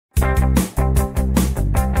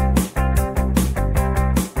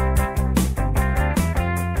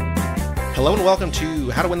Hello and welcome to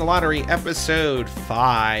How to Win the Lottery, Episode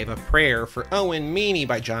 5, A Prayer for Owen, Meany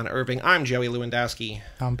by John Irving. I'm Joey Lewandowski.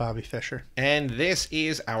 I'm Bobby Fischer. And this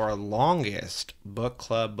is our longest book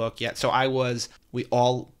club book yet. So we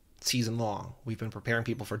all season long, we've been preparing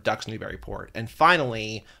people for Ducks Newburyport. And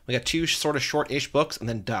finally, we got two sort of short-ish books and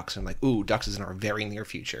then Ducks. And I'm like, ooh, Ducks is in our very near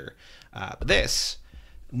future. But this,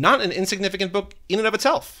 not an insignificant book in and of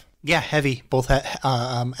itself. Yeah, heavy, both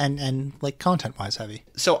and like content-wise heavy.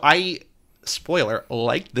 So I, spoiler,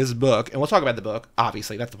 liked this book, and we'll talk about the book,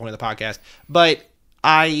 obviously, that's the point of the podcast, but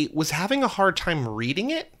I was having a hard time reading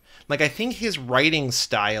it. Like, I think his writing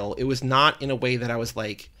style, it was not in a way that I was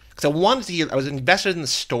like, because I was invested in the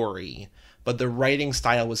story, but the writing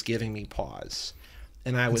style was giving me pause.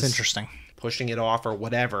 And I was interesting. Pushing it off or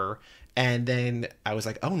whatever. And then I was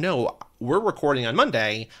like, oh no, we're recording on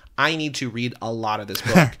Monday. I need to read a lot of this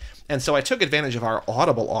book. And so I took advantage of our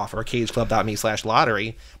Audible offer,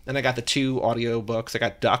 cageclub.me/lottery. And I got the two audio books. I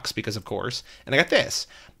got Ducks, because of course. And I got this.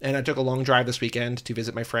 And I took a long drive this weekend to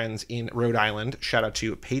visit my friends in Rhode Island. Shout out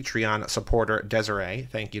to Patreon supporter Desiree.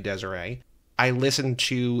 Thank you, Desiree. I listened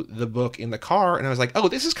to the book in the car and I was like, oh,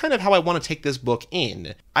 this is kind of how I want to take this book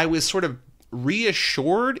in. I was sort of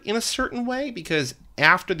reassured in a certain way because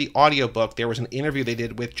after the audiobook, there was an interview they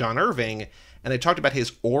did with John Irving and they talked about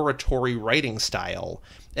his oratory writing style.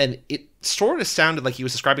 And it sort of sounded like he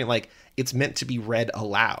was describing it like it's meant to be read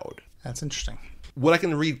aloud. That's interesting. What I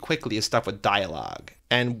can read quickly is stuff with dialogue.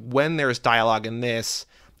 And when there's dialogue in this,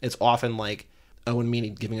 it's often like Owen Meany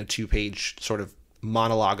giving a 2-page sort of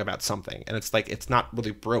monologue about something. And it's like, it's not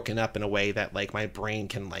really broken up in a way that like my brain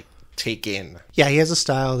can like take in. Yeah, he has a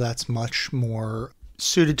style that's much more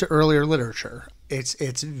suited to earlier literature. It's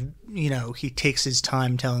he takes his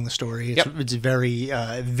time telling the story. It's very,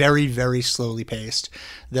 very slowly paced.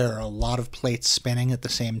 There are a lot of plates spinning at the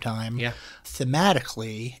same time. Yeah.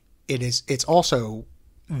 Thematically, it's also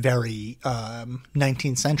very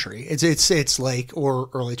 19th century. It's like, or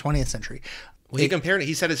early 20th century. Well, he compared it.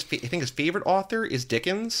 He said I think his favorite author is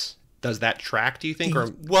Dickens. Does that track, do you think? Or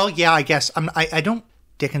well, yeah, I guess. I don't.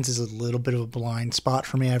 Dickens is a little bit of a blind spot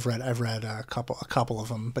for me. I've read a couple of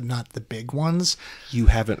them, but not the big ones. You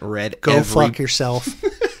haven't read Go fuck yourself.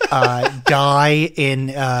 Die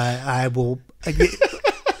in. I will.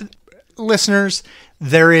 Listeners,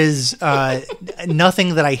 there is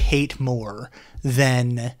nothing that I hate more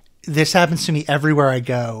than this. Happens to me everywhere I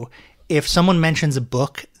go. If someone mentions a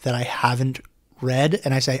book that I haven't read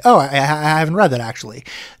and I say, oh, I haven't read that actually,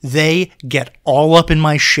 they get all up in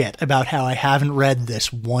my shit about how I haven't read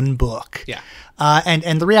this one book. Yeah.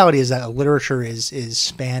 And the reality is that literature is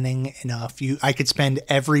spanning enough. I could spend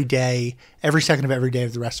every second of every day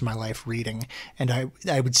of the rest of my life reading, and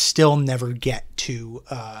I would still never get to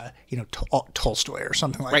Tolstoy or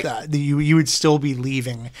something like that. You would still be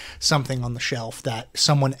leaving something on the shelf that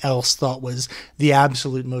someone else thought was the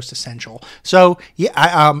absolute most essential. So yeah,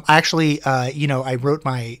 I wrote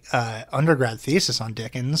my undergrad thesis on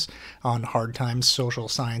Dickens, on hard times, social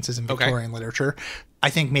sciences, and Victorian literature. I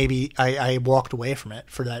think maybe I walked away from it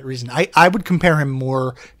for that reason. I would compare him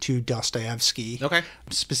more to Dostoevsky,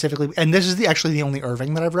 specifically, and this is actually the only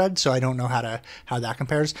Irving that I've read, so I don't know how that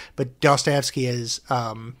compares. But Dostoevsky is,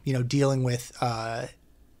 oftentimes dealing with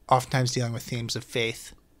themes of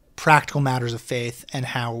faith, practical matters of faith, and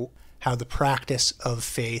how the practice of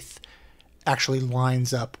faith actually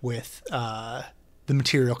lines up with the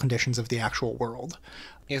material conditions of the actual world.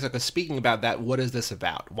 Yeah, so speaking about that, what is this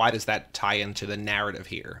about? Why does that tie into the narrative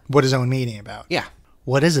here? What is Owen Meany about? Yeah.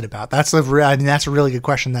 What is it about? That's a really good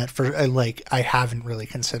question that I haven't really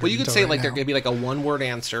considered. Well, you could say there could be like a 1-word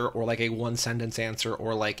answer or like a 1-sentence answer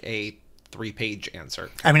or like a 3-page answer.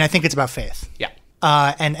 I mean, I think it's about faith. Yeah.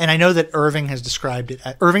 And I know that Irving has described it.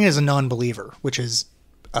 Irving is a non-believer, which is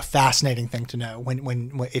a fascinating thing to know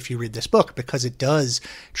if you read this book, because it does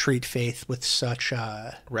treat faith with such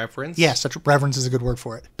reverence. Yeah, such reverence is a good word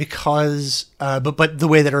for it. Because, but the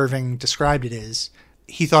way that Irving described it is,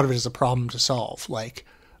 he thought of it as a problem to solve. Like,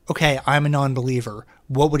 okay, I'm a non-believer.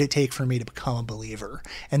 What would it take for me to become a believer?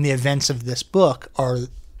 And the events of this book are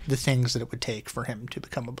the things that it would take for him to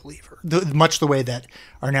become a believer. Much the way that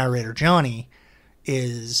our narrator Johnny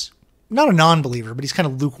is not a non-believer, but he's kind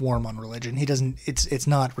of lukewarm on religion. He doesn't. It's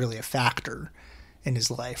not really a factor in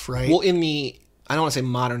his life, right? Well, I don't want to say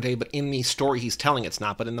modern day, but in the story he's telling, it's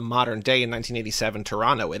not. But in the modern day, in 1987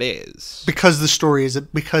 Toronto, it is. Because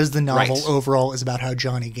the novel overall is about how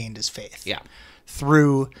Johnny gained his faith. Yeah.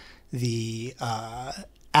 Through the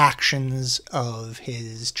actions of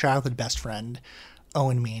his childhood best friend,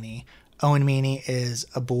 Owen Meany. Owen Meany is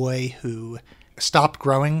a boy who stopped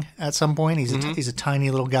growing at some point. He's a tiny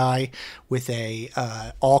little guy with a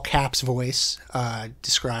all caps voice,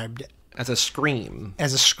 described as a scream,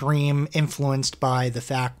 influenced by the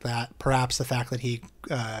fact that he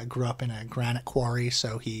grew up in a granite quarry,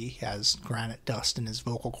 so he has granite dust in his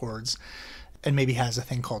vocal cords, and maybe has a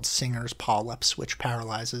thing called singer's polyps, which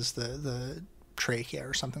paralyzes the trachea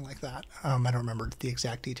or something like that. I don't remember the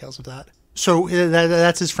exact details of that. So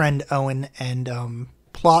that's his friend Owen, and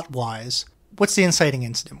plot-wise, what's the inciting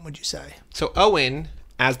incident, would you say? So Owen,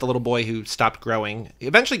 as the little boy who stopped growing,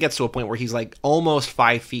 eventually gets to a point where he's like almost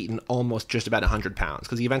 5 feet and almost just about 100 pounds,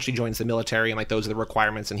 because he eventually joins the military, and like those are the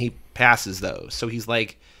requirements, and he passes those. So he's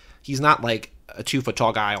not like a 2 foot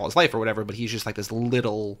tall guy all his life or whatever, but he's just like this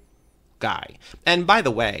little guy. And by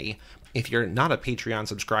the way, if you're not a Patreon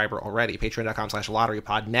subscriber already,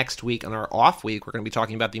 patreon.com/lotterypod, next week on our off week, we're going to be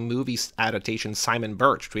talking about the movie adaptation Simon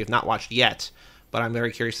Birch, which we have not watched yet, but I'm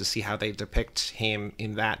very curious to see how they depict him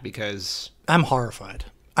in that, because I'm horrified.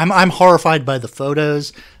 I'm horrified by the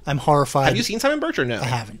photos. I'm horrified. Have you seen Simon Birch or no? I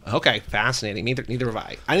haven't. Okay, fascinating. Neither have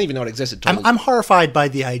I. I didn't even know it existed. Totally. I'm horrified by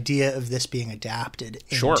the idea of this being adapted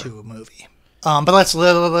Sure. into a movie. But let's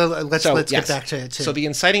get back to. So the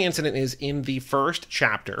inciting incident is in the first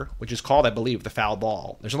chapter, which is called, I believe, The Foul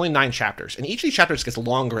Ball. There's only 9 chapters, and each of these chapters gets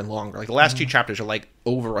longer and longer. Like the last 2 chapters are like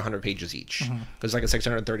over 100 pages each, because it's like a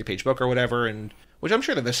 630-page book or whatever, and which I'm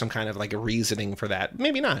sure that there's some kind of like a reasoning for that.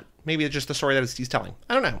 Maybe not. Maybe it's just the story that he's telling.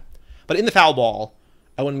 I don't know. But in The Foul Ball,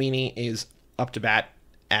 Owen Meany is up to bat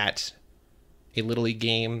at a Little League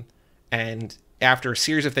game, and after a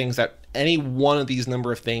series of things that any one of these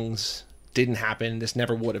number of things didn't happen, this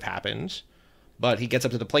never would have happened, but he gets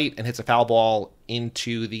up to the plate and hits a foul ball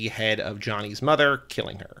into the head of Johnny's mother,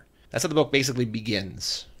 killing her. That's how the book basically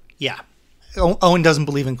begins. Yeah. Owen doesn't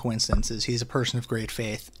believe in coincidences. He's a person of great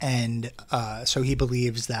faith, and so he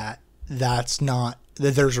believes that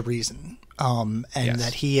there's a reason, and yes.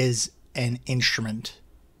 that he is an instrument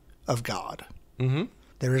of God. Mm-hmm.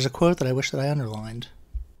 There is a quote that I wish that I underlined.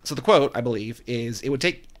 So the quote, I believe, is, it'd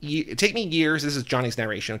take me years, this is Johnny's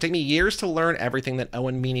narration, it would take me years to learn everything that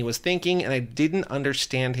Owen Meany was thinking, and I didn't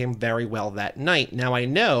understand him very well that night. Now I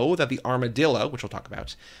know that the armadillo, which we'll talk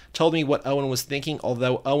about, told me what Owen was thinking,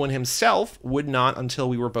 although Owen himself would not until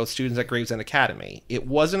we were both students at Gravesend Academy. It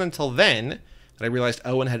wasn't until then that I realized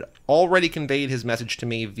Owen had already conveyed his message to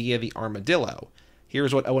me via the armadillo.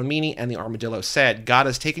 Here's what Owen Meany and the armadillo said. God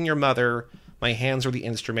has taken your mother, my hands are the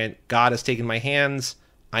instrument, God has taken my hands,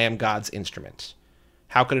 I am God's instrument.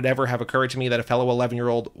 How could it ever have occurred to me that a fellow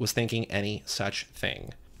 11-year-old was thinking any such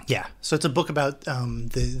thing? Yeah, so it's a book about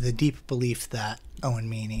the deep belief that Owen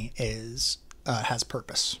Meany has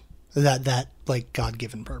purpose, that like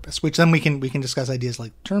God-given purpose. Which then we can discuss ideas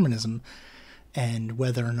like determinism and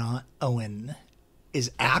whether or not Owen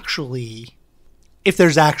is actually, if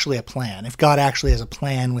there's actually a plan, if God actually has a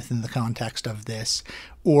plan within the context of this,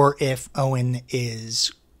 or if Owen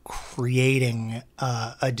is creating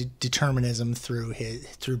a determinism through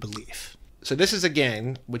belief. So this is,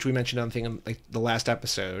 again, which we mentioned on the last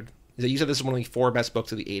episode, is that you said this is one of the 4 best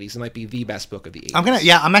books of the 80s. It might be the best book of the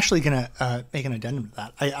 80s. I'm actually gonna make an addendum to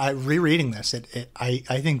that. I rereading this, I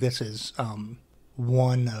think this is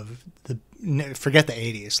one of the, forget the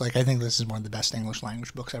 80s. Like, I think this is one of the best English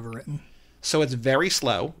language books ever written. So it's very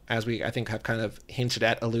slow, as we, I think, have kind of hinted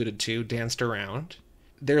at, alluded to, danced around.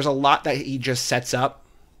 There's a lot that he just sets up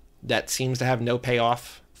that seems to have no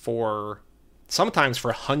payoff sometimes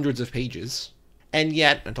for hundreds of pages. And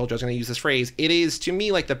yet, I told you I was going to use this phrase, it is to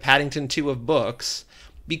me like the Paddington 2 of books,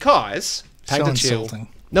 because Paddington 2. Insulting.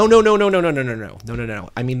 No.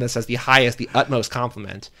 I mean this as the utmost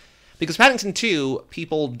compliment. Because Paddington 2,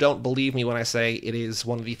 people don't believe me when I say it is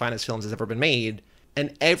one of the finest films that's ever been made,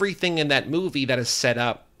 and everything in that movie that is set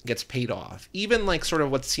up gets paid off. Even like sort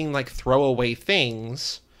of what seemed like throwaway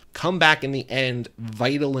things come back in the end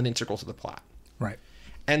vital and integral to the plot. Right.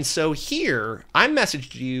 And so here, I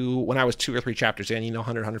messaged you when I was 2 or 3 chapters in,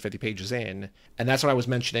 100, 150 pages in, and that's what I was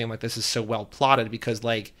mentioning, like, this is so well plotted, because,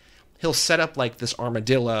 like, he'll set up, like, this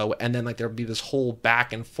armadillo, and then, like, there'll be this whole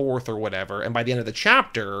back and forth or whatever, and by the end of the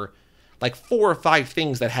chapter, like, 4 or 5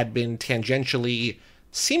 things that had been tangentially,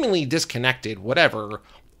 seemingly disconnected, whatever,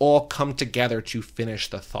 all come together to finish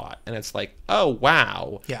the thought. And it's like, oh,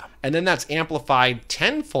 wow. Yeah. And then that's amplified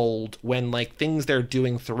tenfold when, like, things they're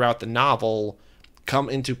doing throughout the novel come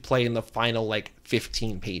into play in the final, like,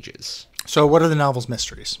 15 pages. So what are the novel's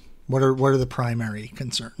mysteries? What are the primary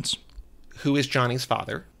concerns? Who is Johnny's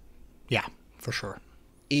father? Yeah, for sure.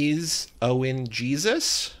 Is Owen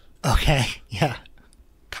Jesus? Okay, yeah.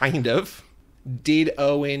 Kind of. Did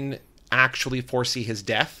Owen actually foresee his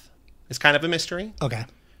death? Is kind of a mystery. Okay.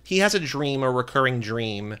 He has a dream, a recurring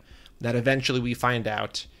dream, that eventually we find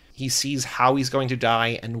out he sees how he's going to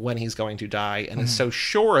die and when he's going to die, and is so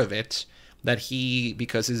sure of it that he,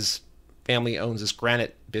 because his family owns this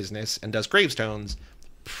granite business and does gravestones,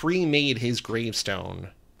 pre-made his gravestone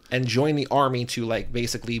and joined the army to, like,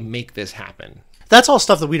 basically make this happen. That's all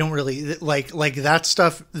stuff that we don't really like that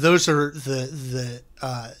stuff. Those are the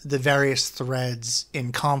various threads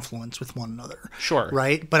in confluence with one another. Sure.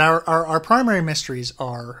 Right. But our primary mysteries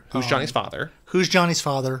are Who's Johnny's father? Who's Johnny's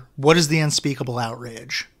father? What is the unspeakable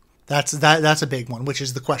outrage? That's a big one, which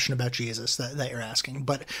is the question about Jesus that you're asking.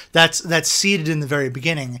 But that's seated in the very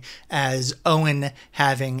beginning as Owen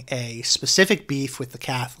having a specific beef with the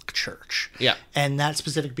Catholic Church. Yeah. And that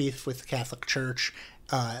specific beef with the Catholic Church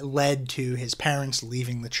led to his parents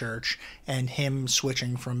leaving the church and him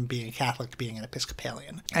switching from being a Catholic to being an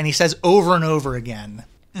Episcopalian. And he says over and over again,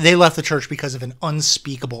 they left the church because of an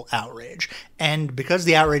unspeakable outrage. And because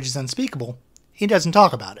the outrage is unspeakable, he doesn't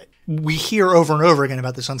talk about it. We hear over and over again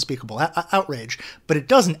about this unspeakable outrage, but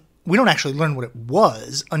we don't actually learn what it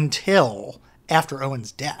was until after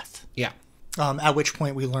Owen's death. Yeah. At which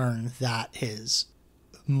point we learn that his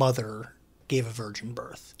mother gave a virgin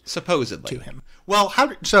birth. Supposedly. To him. Well,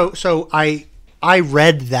 so I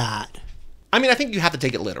read that. I mean, I think you have to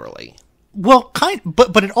take it literally. Well,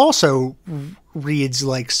 but it also reads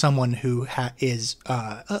like someone who is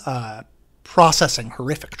processing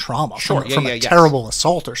horrific trauma from a terrible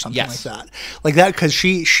assault or something like that. Like that, because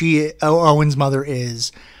Owen's mother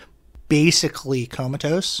is basically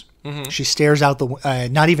comatose. Mm-hmm. She stares out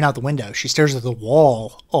not even out the window. She stares at the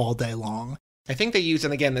wall all day long. I think they use,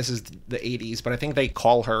 and again, this is the 80s, but I think they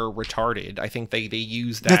call her retarded. I think they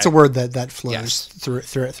use that. That's a word that flows through.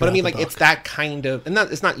 But I mean, like, it's that kind of, and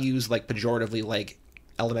it's not used like pejoratively, like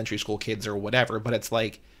elementary school kids or whatever, but it's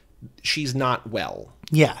like she's not well.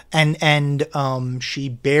 Yeah, and she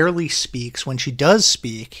barely speaks. When she does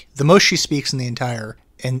speak, the most she speaks in the entire,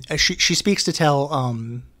 and she speaks to tell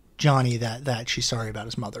Johnny that she's sorry about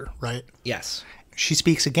his mother, right? Yes. She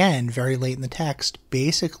speaks again very late in the text,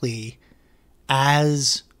 basically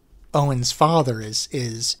as Owen's father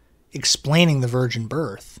is explaining the virgin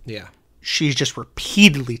birth. Yeah. She's just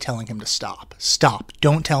repeatedly telling him to stop. Stop.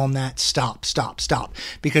 Don't tell him that. Stop. Stop. Stop.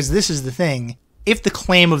 Because this is the thing. If the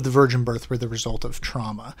claim of the virgin birth were the result of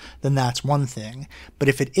trauma, then that's one thing. But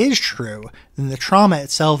if it is true, then the trauma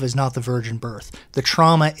itself is not the virgin birth. The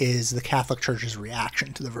trauma is the Catholic Church's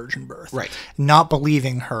reaction to the virgin birth. Right. Not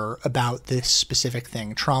believing her about this specific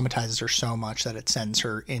thing traumatizes her so much that it sends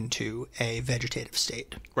her into a vegetative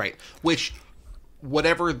state. Right. Which,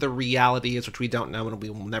 whatever the reality is, which we don't know and we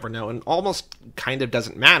will never know, and almost kind of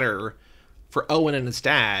doesn't matter, for Owen and his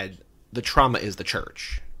dad, the trauma is the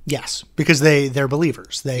church. Yes, because they're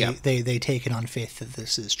believers. They take it on faith that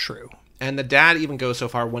this is true. And the dad even goes so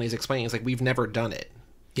far when he's explaining, he's like, we've never done it.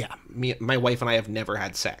 Yeah. My wife and I have never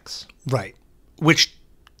had sex. Right. Which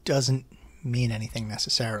doesn't mean anything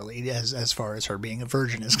necessarily as far as her being a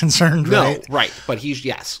virgin is concerned, right? No, right. But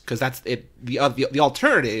because that's it. The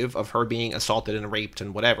alternative of her being assaulted and raped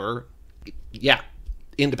and whatever,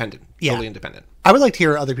 independent. Yeah. Totally independent. I would like to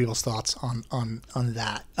hear other people's thoughts on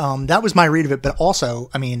that. That was my read of it, but also,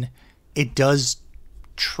 I mean, it does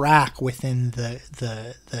track within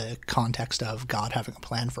the context of God having a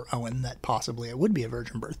plan for Owen that possibly it would be a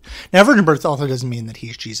virgin birth. Now, virgin birth also doesn't mean that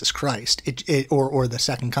he's Jesus Christ, or the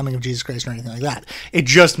second coming of Jesus Christ or anything like that. It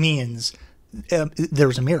just means there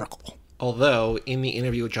was a miracle. Although, in the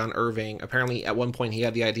interview with John Irving, apparently at one point he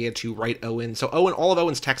had the idea to write Owen. So all of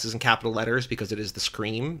Owen's text is in capital letters because it is the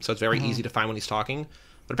scream, so it's very easy to find when he's talking.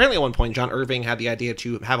 But apparently at one point, John Irving had the idea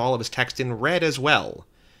to have all of his text in red as well,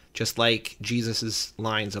 just like Jesus'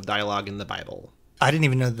 lines of dialogue in the Bible. I didn't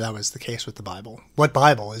even know that was the case with the Bible. What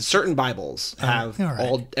Bible is? Certain Bibles have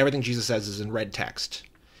everything Jesus says is in red text.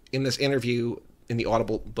 In this interview, in the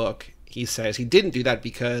Audible book, he says he didn't do that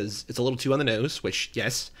because it's a little too on the nose, which,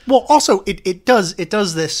 yes. Well, also, it does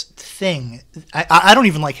this thing. I don't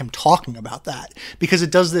even like him talking about that, because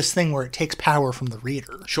it does this thing where it takes power from the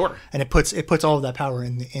reader. Sure. And it puts all of that power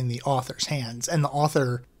in the author's hands. And the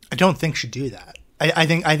author, I don't think, should do that. I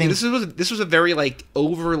think this was a very, like,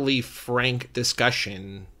 overly frank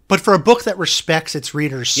discussion. But for a book that respects its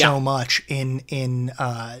readers so much in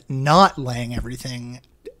not laying everything,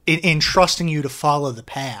 in trusting you to follow the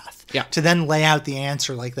path, to then lay out the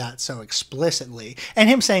answer like that so explicitly, and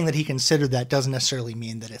him saying that he considered that doesn't necessarily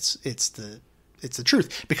mean that it's the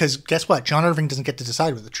truth, because guess what? John Irving doesn't get to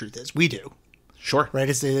decide what the truth is. We do. Sure. Right?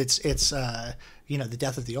 It's the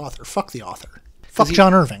death of the author. Fuck the author. Fuck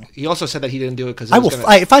John Irving. He also said that he didn't do it because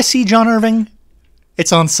if I see John Irving,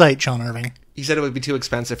 it's on site, John Irving. He said it would be too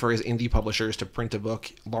expensive for his indie publishers to print a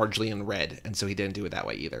book largely in red, and so he didn't do it that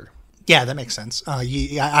way either. Yeah, that makes sense.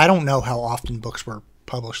 I don't know how often books were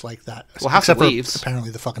published like that. Well, House of Leaves. Apparently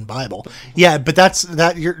the fucking Bible. Yeah, but that's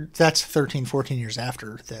 13, 14 years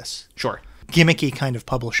after this. Sure. Gimmicky kind of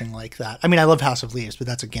publishing like that. I mean, I love House of Leaves, but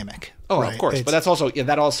that's a gimmick. Oh, right? Of course. But that's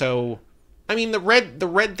also, I mean, the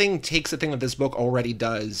red thing takes the thing that this book already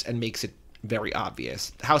does and makes it very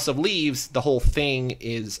obvious. House of Leaves, the whole thing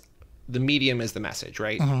is, the medium is the message,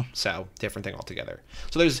 right? Mm-hmm. So, different thing altogether.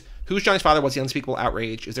 So there's, who's Johnny's father? What's the unspeakable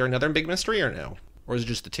outrage? Is there another big mystery or no? Or is it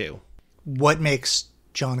just the two? What makes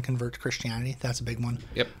John convert to Christianity? That's a big one.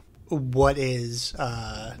 Yep. What is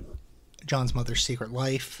John's mother's secret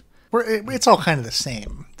life? It's all kind of the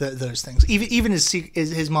same, those things. Even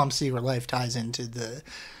his mom's secret life ties into the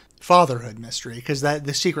fatherhood mystery, because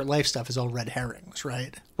the secret life stuff is all red herrings,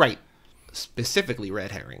 right? Right. Specifically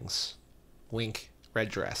red herrings. Wink, red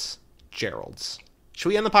dress, Gerald's. Should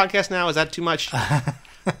we end the podcast now? Is that too much?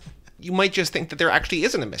 You might just think that there actually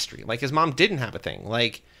isn't a mystery. Like, his mom didn't have a thing.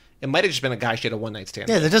 Like, it might have just been a guy she had a one-night stand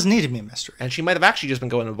with. Yeah, there doesn't need to be a mystery. And she might have actually just been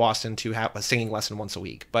going to Boston to have a singing lesson once a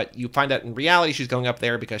week. But you find out in reality she's going up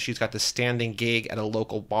there because she's got this standing gig at a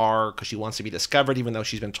local bar because she wants to be discovered, even though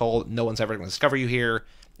she's been told no one's ever going to discover you here.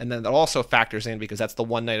 And then that also factors in because that's the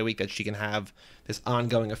one night a week that she can have this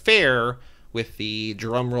ongoing affair with the,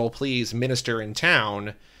 drumroll please, minister in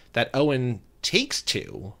town that Owen takes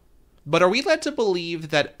to. But are we led to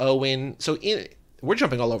believe that Owen... we're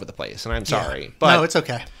jumping all over the place, and I'm sorry. Yeah. But no, it's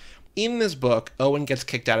okay. In this book, Owen gets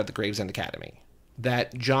kicked out of the Gravesend Academy.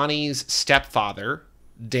 That Johnny's stepfather,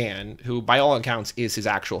 Dan, who by all accounts is his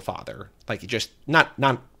actual father, like just not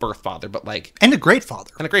birth father, but like... And a great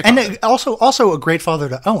father. And also a great father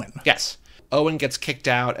to Owen. Yes. Owen gets kicked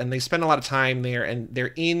out, and they spend a lot of time there, and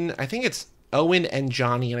they're in... I think it's Owen and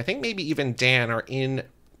Johnny, and I think maybe even Dan are in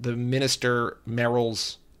the minister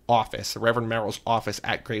Merrill's office, the Reverend Merrill's office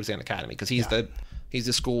at Gravesend Academy, because he's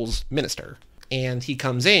the school's minister. And he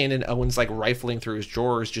comes in, and Owen's like rifling through his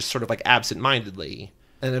drawers, just sort of like absent-mindedly.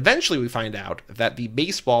 And eventually we find out that the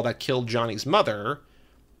baseball that killed Johnny's mother,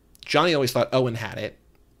 Johnny always thought Owen had it,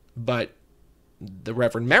 but the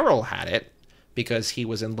Reverend Merrill had it because he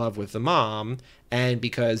was in love with the mom, and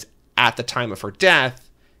because at the time of her death,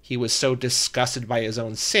 he was so disgusted by his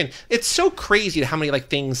own sin. It's so crazy how many like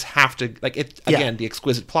things have to, like, it again, the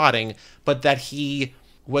exquisite plotting, but that he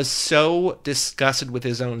was so disgusted with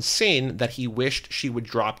his own sin that he wished she would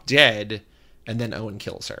drop dead, and then Owen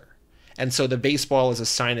kills her. And so the baseball is a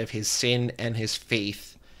sign of his sin and his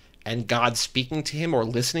faith, and God speaking to him or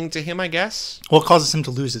listening to him, I guess. Well, it causes him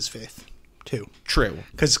to lose his faith, too. True.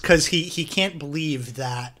 Because he can't believe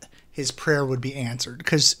that his prayer would be answered.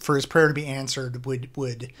 Because for his prayer to be answered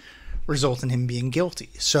would result in him being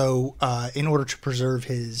guilty. So in order to preserve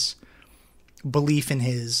his belief in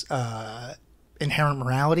his... inherent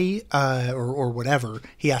morality or whatever,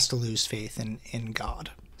 he has to lose faith in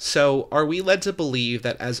God. So are we led to believe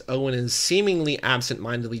that as Owen is seemingly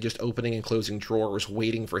absent-mindedly just opening and closing drawers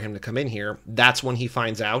waiting for him to come in here, that's when he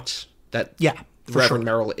finds out that Reverend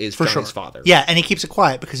Merrill is Johnny's father? Yeah, and he keeps it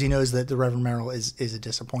quiet because he knows that the Reverend Merrill is a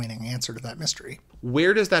disappointing answer to that mystery.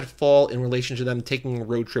 Where does that fall in relation to them taking a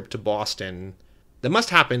road trip to Boston? That must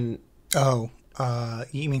happen...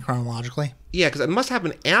 You mean chronologically? Yeah, because it must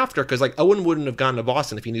happen after, because like Owen wouldn't have gone to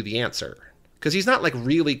Boston if he knew the answer. Because he's not like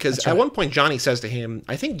really, because at one point Johnny says to him,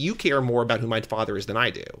 I think you care more about who my father is than I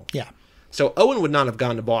do. Yeah. So Owen would not have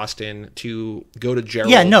gone to Boston to go to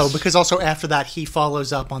Gerald's. Yeah, no, because also after that he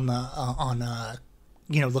follows up on the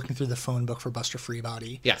looking through the phone book for Buster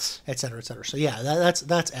Freebody. Yes. Et cetera, et cetera. So yeah,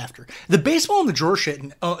 that's after. The baseball in the drawer shit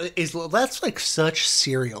that's like such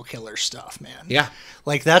serial killer stuff, man. Yeah.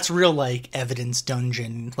 Like that's real like evidence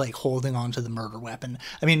dungeon, like holding on to the murder weapon.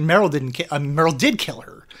 I mean, Merrill did kill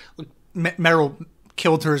her. Merrill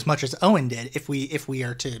killed her as much as Owen did. If we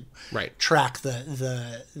are to track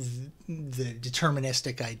the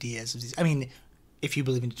deterministic ideas of these, I mean. If you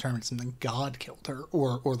believe in determinism, then God killed her,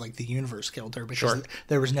 or like the universe killed her, because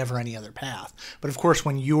there was never any other path. But of course,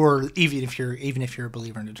 when you're even if you're a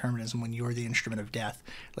believer in determinism, when you're the instrument of death,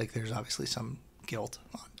 like there's obviously some guilt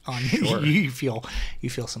on you feel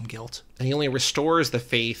some guilt. And he only restores the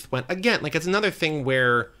faith when, again, like it's another thing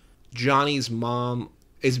where Johnny's mom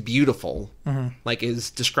is beautiful, like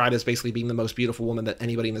is described as basically being the most beautiful woman that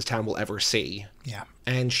anybody in this town will ever see. Yeah.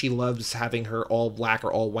 And she loves having her all black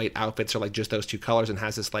or all white outfits or like just those two colors, and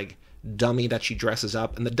has this like dummy that she dresses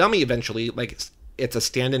up. And the dummy eventually, like it's a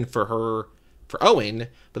stand-in for Owen,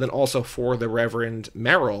 but then also for the Reverend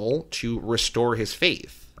Merrill to restore his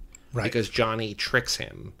faith. Right. Because Johnny tricks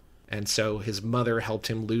him. And so his mother helped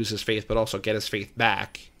him lose his faith, but also get his faith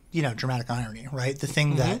back. dramatic irony, right? The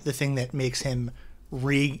thing that makes him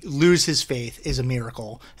lose his faith is a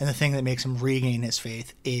miracle, and the thing that makes him regain his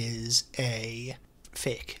faith is a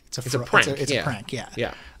fake. It's a prank. It's a prank. Yeah.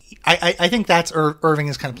 Yeah. I think that's Irving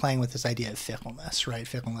is kind of playing with this idea of fickleness, right?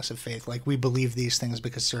 Fickleness of faith. Like, we believe these things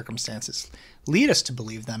because circumstances lead us to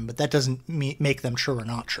believe them, but that doesn't make them true or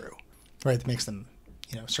not true, right? That makes them,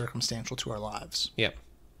 circumstantial to our lives. Yeah.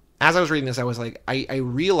 As I was reading this, I was like, I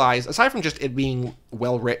realized, aside from just it being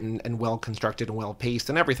well written and well constructed and well paced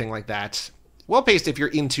and everything like that, well paced if you're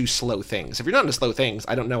into slow things. If you're not into slow things,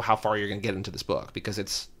 I don't know how far you're going to get into this book because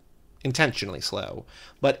it's intentionally slow.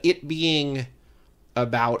 But it being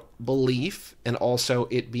about belief and also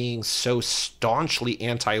it being so staunchly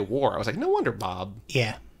anti-war, I was like, no wonder Bob.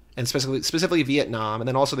 Yeah. And specifically Vietnam, and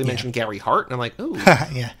then also they mentioned Gary Hart, and I'm like, ooh,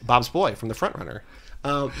 yeah, Bob's boy from The Front Runner.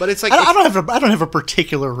 But it's like I don't have a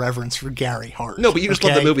particular reverence for Gary Hart. No, but you just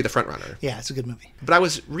love the movie The Front Runner. Yeah, it's a good movie. But I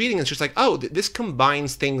was reading, and it's just like, oh, this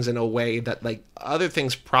combines things in a way that like other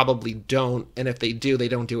things probably don't, and if they do, they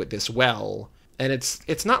don't do it this well. And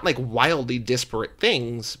it's not like wildly disparate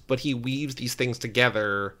things, but he weaves these things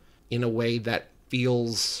together in a way that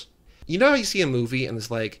feels... You know how you see a movie and it's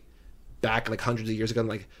like, back like hundreds of years ago, I'm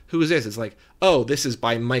like, who is this? It's like, oh, this is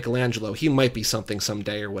by Michelangelo. He might be something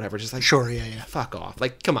someday or whatever. Just like, sure, yeah. Fuck off.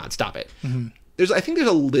 Like, come on, stop it. Mm-hmm. I think there's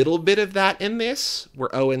a little bit of that in this,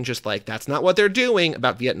 where Owen just like, that's not what they're doing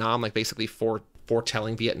about Vietnam, like basically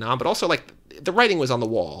foretelling Vietnam, but also like the writing was on the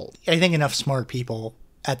wall. I think enough smart people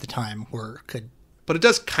at the time could. But it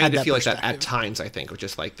does kind of feel like that at times, I think, of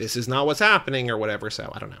just like, this is not what's happening or whatever, so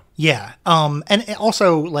I don't know. Yeah. And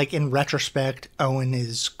also, like, in retrospect, Owen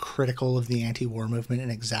is critical of the anti-war movement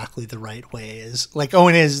in exactly the right ways. Like,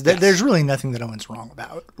 Owen is... Yes. There's really nothing that Owen's wrong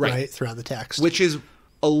about, right? Throughout the text. Which is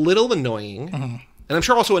a little annoying, and I'm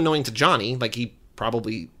sure also annoying to Johnny. Like, he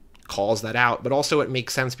probably calls that out, but also it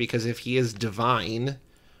makes sense because if he is divine...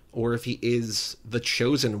 or if he is the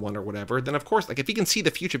chosen one or whatever, then of course, like, if he can see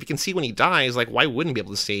the future, if he can see when he dies, like, why wouldn't he be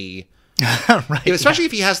able to see? Right. Especially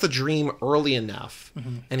if he has the dream early enough,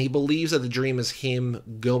 and he believes that the dream is him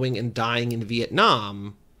going and dying in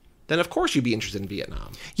Vietnam, then of course you'd be interested in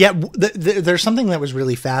Vietnam. Yeah, there's something that was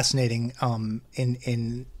really fascinating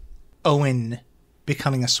in Owen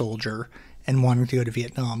becoming a soldier and wanting to go to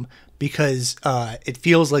Vietnam, because it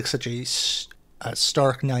feels like such a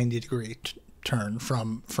stark 90-degree turn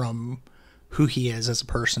from who he is as a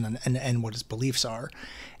person and what his beliefs are.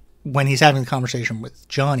 When he's having the conversation with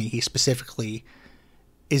Johnny, he specifically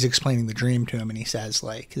is explaining the dream to him, and he says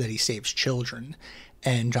like that he saves children,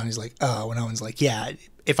 and Johnny's like, oh, and Owen's like, yeah,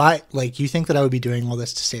 if I like, you think that I would be doing all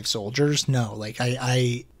this to save soldiers? No, like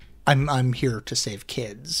I'm here to save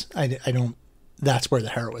kids. I don't. That's where the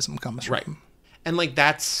heroism comes from. Right. And like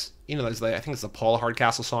that's, there's I think it's the Paul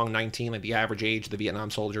Hardcastle song 19, like the average age of the Vietnam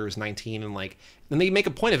soldier is 19, and like then they make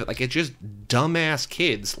a point of it, like it's just dumbass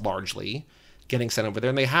kids largely getting sent over there,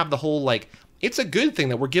 and they have the whole like, it's a good thing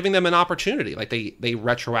that we're giving them an opportunity. Like they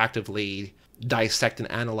retroactively dissect and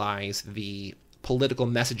analyze the political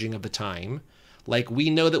messaging of the time. Like, we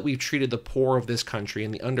know that we've treated the poor of this country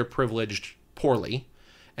and the underprivileged poorly,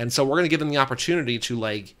 and so we're going to give them the opportunity to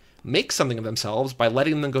like make something of themselves by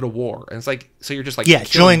letting them go to war. And it's like, so you're just like,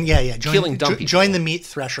 killing dumb people. Join the meat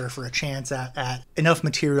thresher for a chance at enough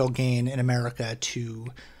material gain in America to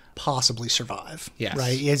possibly survive. Yes.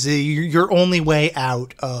 Right? Your only way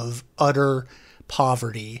out of utter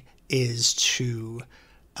poverty is to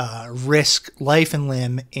risk life and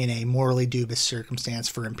limb in a morally dubious circumstance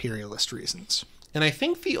for imperialist reasons. And I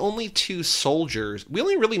think the only two soldiers, we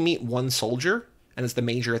only really meet one soldier, and it's the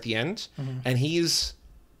major at the end, and he's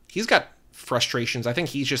got frustrations. I think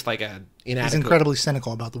he's just like He's incredibly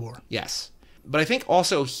cynical about the war. Yes. But I think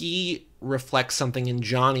also he reflects something in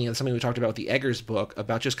Johnny, and something we talked about with the Eggers book,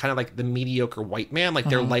 about just kind of like the mediocre white man. Like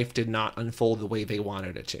their life did not unfold the way they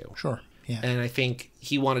wanted it to. Sure. Yeah. And I think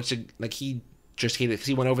he wanted to, like, he just hated it because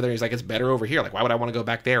he went over there. He's like, it's better over here. Like, why would I want to go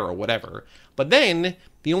back there or whatever? But then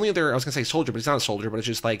the only other, I was going to say soldier, but he's not a soldier, but it's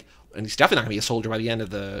just like, and he's definitely not going to be a soldier by the end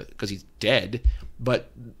of because he's dead.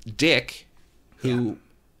 But Dick, who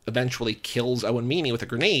eventually kills Owen Meany with a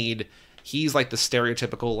grenade, he's like the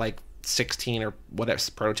stereotypical like 16 or whatever,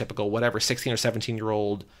 prototypical whatever 16 or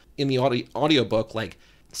 17-year-old in the audiobook, like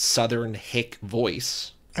Southern hick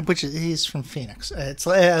voice, which he's from Phoenix. It's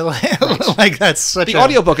like that's such the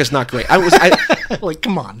audiobook is not great. I like,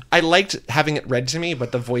 come on, I liked having it read to me,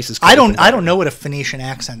 but the voice is I don't know what a Phoenician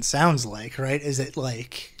accent sounds like, right? Is it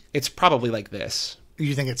like, it's probably like this?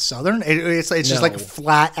 You think it's Southern? It's just like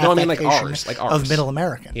flat. No, I mean like ours of Middle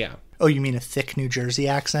American. Yeah. Oh, you mean a thick New Jersey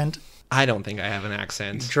accent? I don't think I have an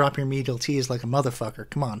accent. You drop your medial T's like a motherfucker.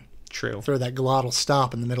 Come on. True. Throw that glottal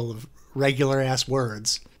stop in the middle of regular ass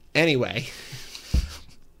words. Anyway,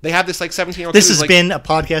 they have this like 17-year-old. This has been a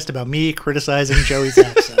podcast about me criticizing Joey's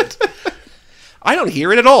accent. I don't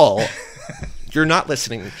hear it at all. You're not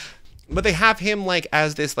listening. But they have him like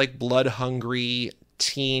as this like blood hungry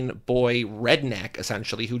teen boy redneck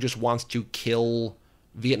essentially who just wants to kill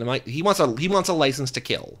Vietnamite. He wants a license to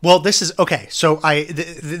kill. Well, this is okay. So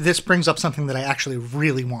this brings up something that I actually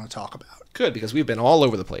really want to talk about. Good, because we've been all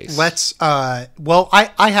over the place. Let's. Well,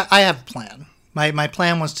 I have a plan. My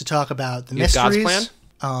plan was to talk about the mysteries. God's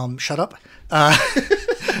plan? Shut up.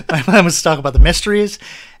 My plan was to talk about the mysteries,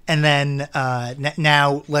 and then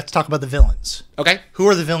now let's talk about the villains. Okay. Who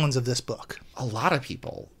are the villains of this book? A lot of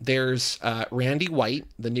people. There's Randy White,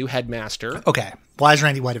 the new headmaster. Okay. Why is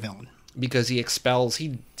Randy White a villain? Because he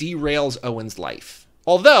derails Owen's life.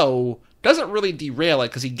 Although, doesn't really derail it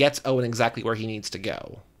because he gets Owen exactly where he needs to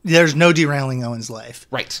go. There's no derailing Owen's life.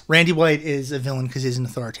 Right. Randy White is a villain because he's an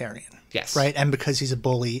authoritarian. Yes. Right? And because he's a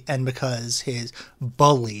bully, and because his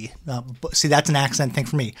bully... see, that's an accent thing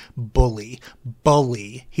for me. Bully.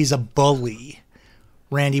 Bully. He's a bully.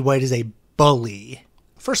 Randy White is a bully.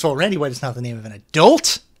 First of all, Randy White is not the name of an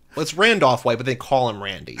adult. Well, it's Randolph White, but they call him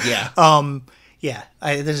Randy. Yeah. Yeah.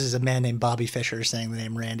 This is a man named Bobby Fischer saying the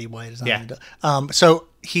name Randy White is not an Yeah. adult. So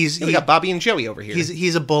he's... we got Bobby and Joey over here.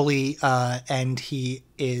 He's a bully, and he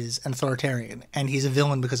is an authoritarian, and he's a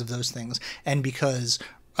villain because of those things, and because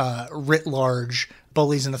writ large,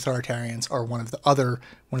 bullies and authoritarians are one of the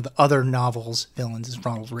other novels' villains is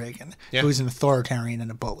Ronald Reagan, who is an authoritarian and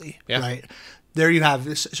a bully. Yeah. Right there, you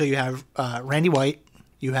have so you have Randy White,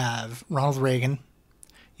 you have Ronald Reagan,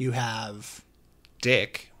 you have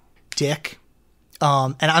Dick.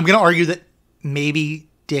 And I'm going to argue that maybe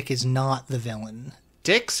Dick is not the villain.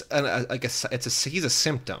 Dick's he's a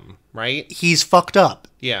symptom, right? He's fucked up.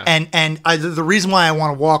 Yeah. And the reason why I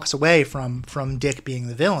want to walk us away from Dick being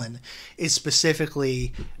the villain is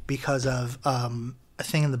specifically because of a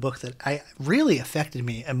thing in the book that really affected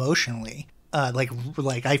me emotionally. Like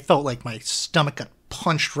I felt like my stomach got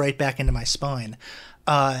punched right back into my spine.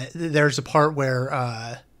 There's a part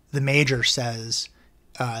where the Major says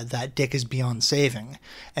that Dick is beyond saving,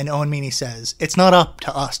 and Owen Meany says it's not up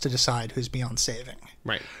to us to decide who's beyond saving.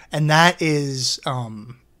 Right. And that is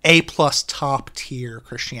A+ top tier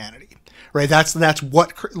Christianity, right? That's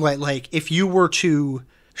what like if you were to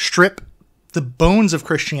strip the bones of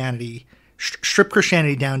Christianity, strip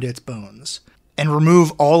Christianity down to its bones, and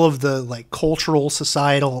remove all of the like cultural,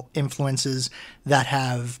 societal influences that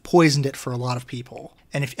have poisoned it for a lot of people.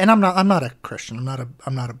 And I'm not a Christian.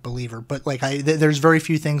 I'm not a believer. But like there's very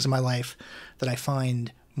few things in my life that I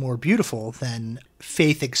find more beautiful than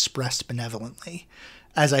faith expressed benevolently,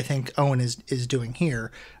 as I think Owen is doing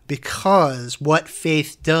here. Because what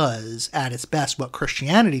faith does at its best, what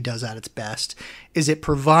Christianity does at its best, is it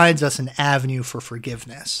provides us an avenue for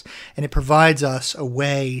forgiveness, and it provides us a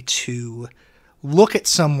way to look at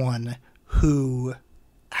someone who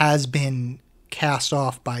has been cast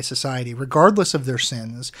off by society, regardless of their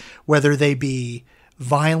sins, whether they be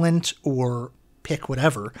violent or pick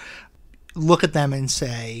whatever, look at them and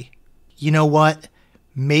say, you know what,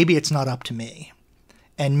 maybe it's not up to me.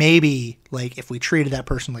 And maybe, like, if we treated that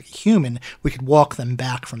person like a human, we could walk them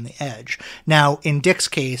back from the edge. Now, in Dick's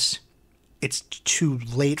case, it's too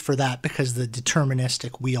late for that because the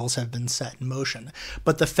deterministic wheels have been set in motion.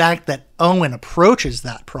 But the fact that Owen approaches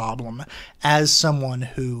that problem as someone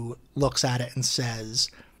who looks at it and says,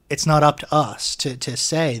 it's not up to us to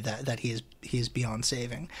say that he is beyond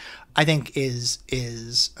saving, I think is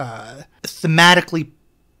a thematically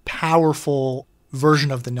powerful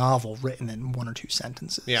version of the novel written in one or two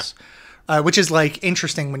sentences. Yeah. Which is like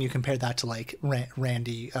interesting when you compare that to like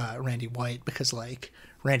Randy White, because like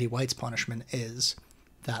Randy White's punishment is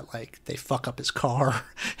that like they fuck up his car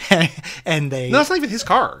and they... No, it's not even his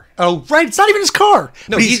car. Oh, right. It's not even his car.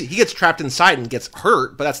 No, he gets trapped inside and gets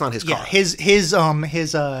hurt, but that's not his car. Yeah,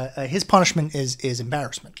 his punishment is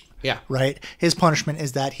embarrassment. Yeah. Right? His punishment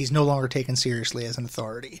is that he's no longer taken seriously as an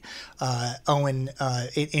authority. Owen,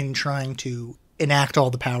 in trying to enact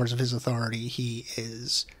all the powers of his authority, he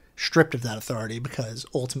is stripped of that authority because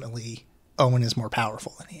ultimately Owen is more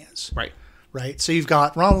powerful than he is. Right. Right? So you've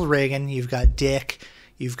got Ronald Reagan, you've got Dick,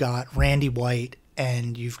 you've got Randy White,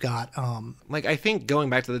 and you've got... Like, I think going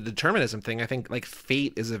back to the determinism thing, I think, like,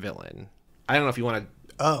 fate is a villain. I don't know if you want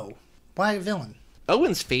to... Oh. Why a villain?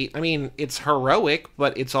 Owen's fate, I mean, it's heroic,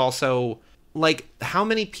 but it's also, like, how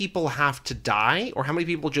many people have to die? Or how many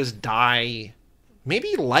people just die?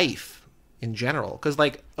 Maybe life in general. Because,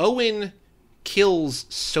 like, Owen kills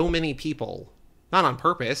so many people. Not on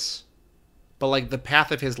purpose, but, like, the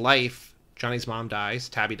path of his life Johnny's mom dies.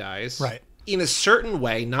 Tabby dies. Right. In a certain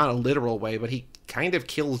way, not a literal way, but he kind of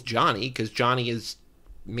kills Johnny because Johnny is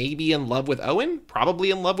maybe in love with Owen, probably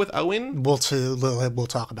in love with Owen. We'll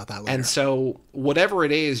talk about that later. And so whatever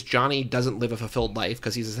it is, Johnny doesn't live a fulfilled life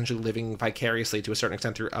because he's essentially living vicariously to a certain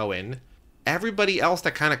extent through Owen. Everybody else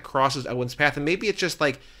that kind of crosses Owen's path, and maybe it's just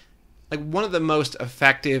like one of the most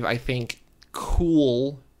effective, I think,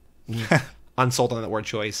 cool, unsold on that word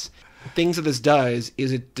choice, things that this does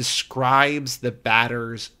is it describes the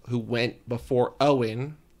batters who went before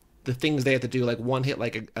Owen, the things they had to do, like one hit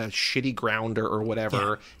like a shitty grounder or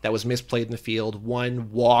whatever that was misplayed in the field.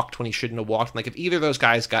 One walked when he shouldn't have walked. Like if either of those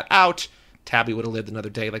guys got out, Tabby would have lived another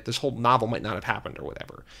day. Like this whole novel might not have happened or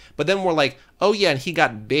whatever. But then we're like, oh yeah, and he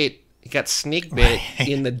got bit. He got snake bit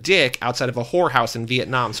in the dick outside of a whorehouse in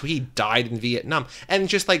Vietnam. So he died in Vietnam. And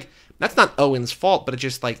just like, that's not Owen's fault, but it's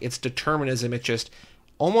just like, it's determinism. It's just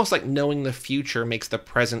almost like knowing the future makes the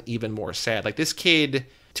present even more sad. Like this kid,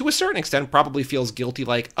 to a certain extent, probably feels guilty.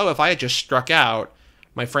 Like, oh, if I had just struck out,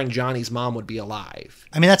 my friend Johnny's mom would be alive.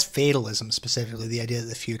 I mean, that's fatalism specifically, the idea that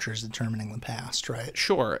the future is determining the past, right?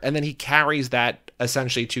 Sure. And then he carries that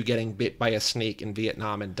essentially to getting bit by a snake in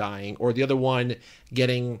Vietnam and dying. Or the other one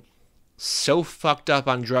getting so fucked up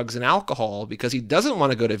on drugs and alcohol because he doesn't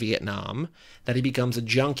want to go to Vietnam that he becomes a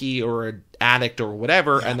junkie or an addict or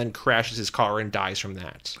whatever and then crashes his car and dies from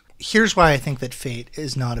that. Here's why I think that fate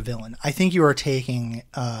is not a villain. I think you are taking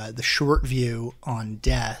the short view on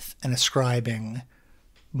death and ascribing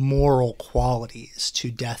moral qualities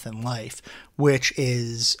to death and life, which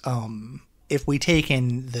is, if we take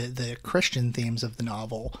in the Christian themes of the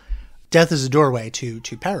novel, death is a doorway to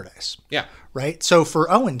paradise. Yeah. Right? So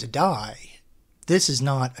for Owen to die, this is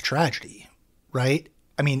not a tragedy, right?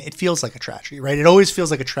 I mean, it feels like a tragedy, right? It always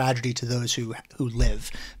feels like a tragedy to those who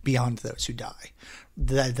live beyond those who die.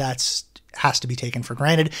 That's has to be taken for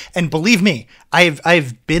granted. And believe me,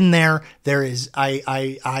 I've been there. There is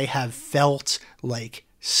I have felt like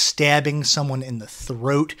stabbing someone in the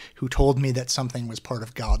throat who told me that something was part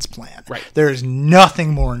of God's plan. Right. There is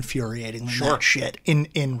nothing more infuriating than that shit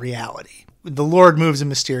in reality. The Lord moves in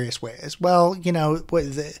mysterious ways. Well, you know,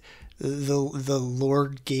 the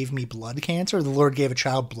Lord gave me blood cancer. The Lord gave a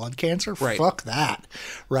child blood cancer. Right. Fuck that.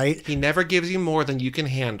 Right. He never gives you more than you can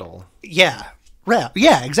handle. Yeah. Right.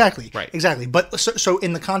 Yeah, exactly. Right. Exactly. But so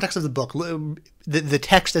in the context of the book, the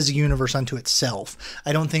text as a universe unto itself,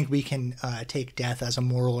 I don't think we can take death as a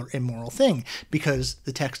moral or immoral thing, because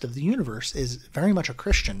the text of the universe is very much a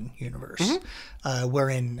Christian universe,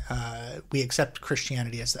 wherein we accept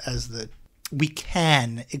Christianity we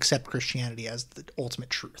can accept Christianity as the ultimate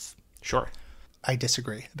truth. Sure. I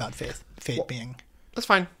disagree about fate being. That's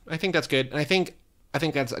fine. I think that's good. And I think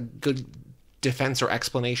that's a good defense or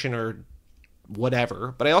explanation or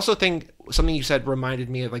whatever. But I also think something you said reminded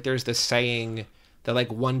me of, like, there's this saying that,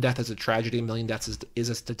 like, one death is a tragedy, a million deaths is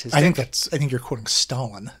a statistic. I think you're quoting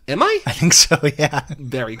Stalin. Am I? I think so, yeah.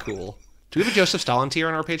 Very cool. Do we have a Joseph Stalin tier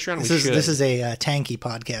on our Patreon? This is a tanky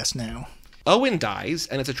podcast now. Owen dies,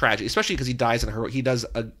 and it's a tragedy, especially because he dies in a heroic. He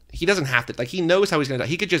doesn't have to, like, he knows how he's going to die.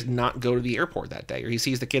 He could just not go to the airport that day, or he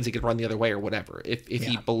sees the kids, he could run the other way or whatever, if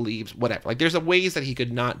he believes, whatever. Like, there's ways that he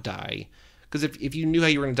could not die, because if you knew how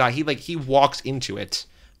you were going to die, he walks into it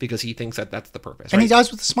because he thinks that that's the purpose. And he dies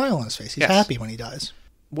with a smile on his face. He's happy when he dies.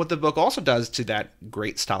 What the book also does, to that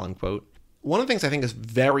great Stalin quote, one of the things I think is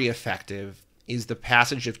very effective is the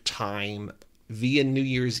passage of time via New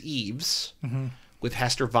Year's Eves, with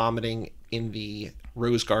Hester vomiting in the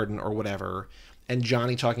Rose Garden or whatever, and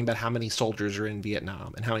Johnny talking about how many soldiers are in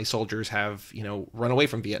Vietnam and how many soldiers have, run away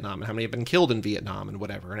from Vietnam and how many have been killed in Vietnam and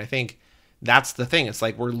whatever. And I think that's the thing. It's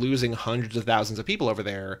like we're losing hundreds of thousands of people over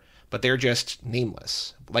there, but they're just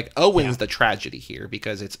nameless. Like, Owen's the tragedy here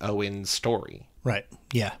because it's Owen's story. Right.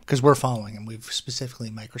 Yeah. Because we're following him. We've specifically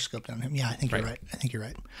microscoped on him. Yeah, I think you're right. I think you're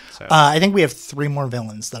right. So, I think we have 3 more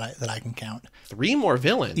villains that I can count. 3 more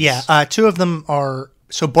villains? Yeah. 2 of them are...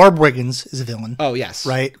 So Barb Wiggins is a villain. Oh, yes.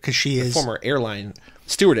 Right? Because she is... former airline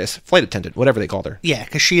stewardess, flight attendant, whatever they called her. Yeah,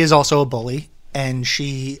 because she is also a bully. And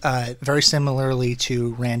she, very similarly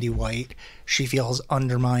to Randy White, she feels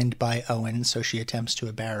undermined by Owen, so she attempts to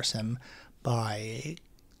embarrass him by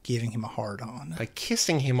giving him a hard-on. By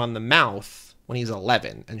kissing him on the mouth when he's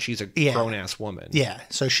 11, and she's a grown-ass woman. Yeah,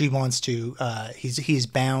 so she wants to... he's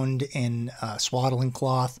bound in swaddling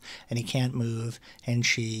cloth, and he can't move, and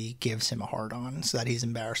she gives him a hard-on so that he's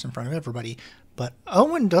embarrassed in front of everybody. But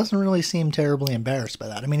Owen doesn't really seem terribly embarrassed by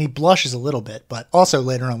that. I mean, he blushes a little bit, but also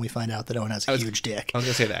later on we find out that Owen has a huge dick. I was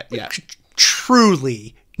going to say that, yeah.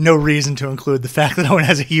 Truly no reason to include the fact that Owen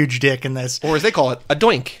has a huge dick in this. Or as they call it, a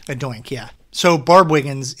doink. A doink, yeah. So Barb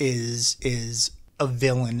Wiggins is a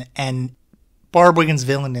villain, and Barb Wiggins'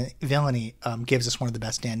 villainy gives us one of the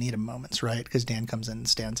best Dan Needham moments, right? Because Dan comes in and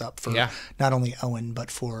stands up for not only Owen, but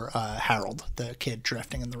for Harold, the kid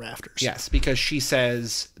drifting in the rafters. Yes, because she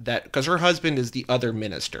says that, because her husband is the other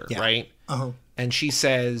minister, right? Uh-huh. And she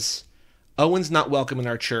says, Owen's not welcome in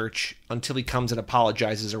our church until he comes and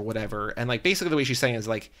apologizes or whatever. And like basically the way she's saying is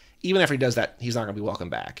like, even after he does that, he's not going to be welcome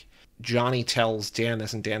back. Johnny tells Dan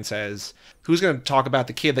this, and Dan says, who's going to talk about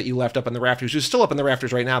the kid that you left up in the rafters, who's still up in the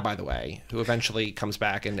rafters right now, by the way, who eventually comes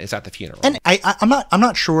back and is at the funeral. And I'm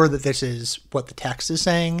not sure that this is what the text is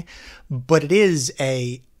saying, but it is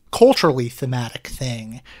a culturally thematic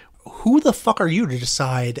thing. Who the fuck are you to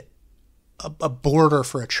decide a boarder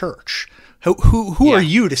for a church? Who are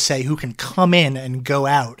you to say who can come in and go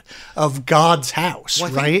out of God's house,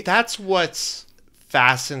 well, right? That's what's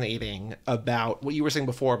fascinating about what you were saying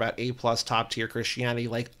before about A+ top tier Christianity.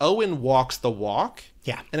 Like, Owen walks the walk.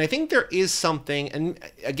 Yeah. And I think there is something, and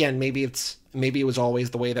again, maybe it was always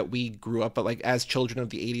the way that we grew up, but like as children of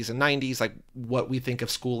the 80s and 90s, like what we think of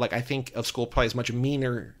school, like I think of school probably as much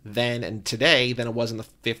meaner then and today than it was in the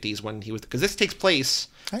 50s when he was, because this takes place,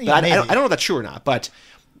 I don't know if that's true or not, but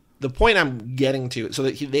the point I'm getting to, so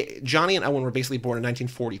that Johnny and Owen were basically born in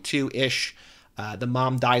 1942-ish. The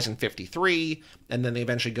mom dies in 53, and then they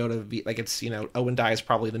eventually go to be like, it's, Owen dies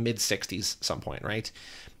probably the mid 60s some point, right?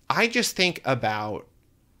 I just think about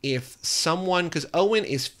if someone, because Owen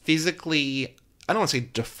is physically, I don't want to say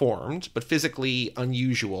deformed, but physically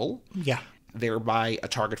unusual. Yeah. Thereby a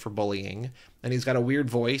target for bullying. And he's got a weird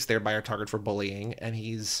voice, thereby a target for bullying. And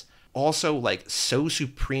he's also like so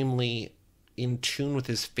supremely in tune with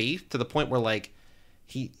his faith to the point where like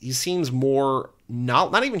he seems more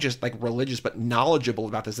not even just like religious, but knowledgeable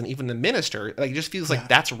about this than even the minister. Like, it just feels like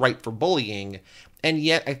that's right for bullying. And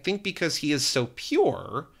yet I think because he is so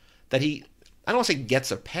pure that he, I don't want to say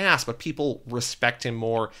gets a pass, but people respect him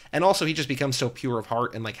more. And also he just becomes so pure of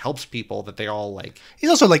heart and like helps people that they all like. He's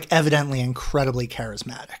also like evidently incredibly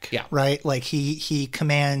charismatic. Yeah. Right? Like he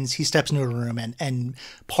commands, he steps into a room and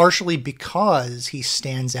partially because he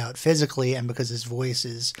stands out physically and because his voice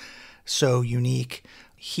is so unique,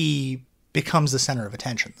 he becomes the center of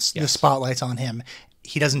attention. Yes. The spotlight's on him.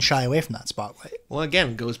 He doesn't shy away from that spotlight. Well,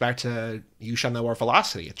 again, goes back to you shall know our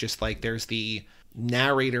philosophy. It's just like there's the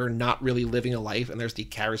narrator not really living a life, and there's the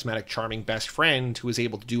charismatic, charming best friend who is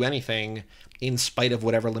able to do anything in spite of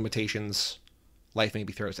whatever limitations life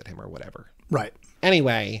maybe throws at him or whatever. Right.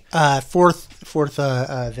 Anyway. Fourth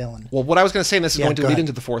villain. Well, what I was going to say, and this is going to lead ahead.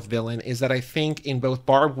 into the fourth villain, is that I think in both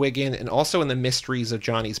Barb Wiggin and also in the mysteries of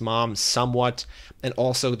Johnny's mom somewhat, and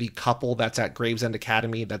also the couple that's at Gravesend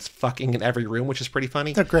Academy that's fucking in every room, which is pretty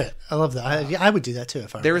funny. They're great. I love that. I would do that too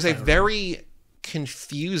if I There is a very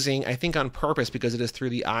confusing, I think on purpose because it is through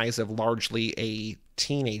the eyes of largely a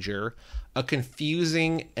teenager, a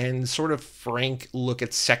confusing and sort of frank look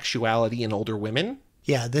at sexuality in older women.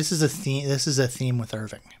 Yeah, this is a theme. This is a theme with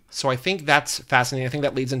Irving. So I think that's fascinating. I think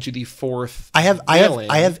that leads into the fourth. I have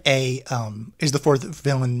a. Is the fourth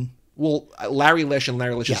villain? Well, Larry Lish and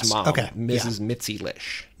Larry Lish's mom, okay, Mrs. Mitzi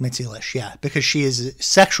Lish. Mitzi Lish, yeah, because she is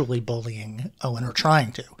sexually bullying Owen, or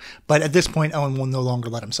trying to. But at this point, Owen will no longer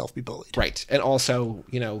let himself be bullied. Right, and also,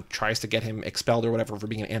 tries to get him expelled or whatever for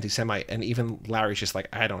being an anti-Semite. And even Larry's just like,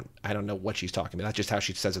 I don't know what she's talking about. That's just how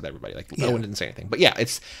she says it with everybody. Like, Owen didn't say anything. But yeah,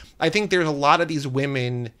 I think there's a lot of these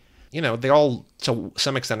women, they all, to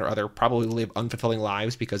some extent or other, probably live unfulfilling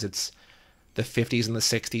lives because it's the 50s and the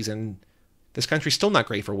 60s, and this country's still not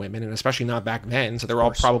great for women, and especially not back then. So they're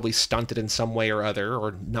all probably stunted in some way or other,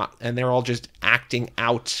 or not, and they're all just acting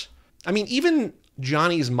out. I mean, even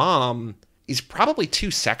Johnny's mom is probably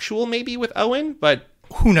too sexual, maybe, with Owen, but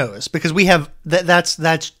who knows? Because we have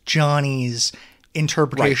that's Johnny's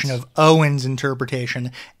interpretation of Owen's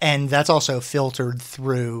interpretation, and that's also filtered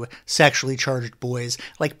through sexually charged boys.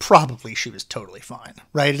 Like, probably she was totally fine,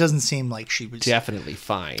 right? It doesn't seem like she was definitely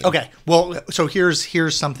fine. Okay, well, so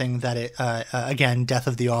here's something that it again, death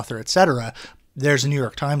of the author, etc. There's a New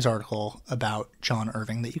York Times article about John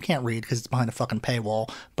Irving that you can't read because it's behind a fucking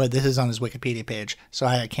paywall, but this is on his Wikipedia page, so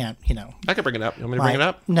I can't, I can bring it up. You want me to bring it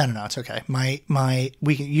up? No, it's okay.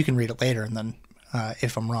 You can read it later, and then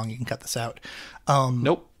if I'm wrong, you can cut this out.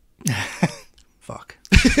 Nope. Fuck.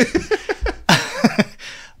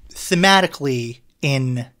 Thematically,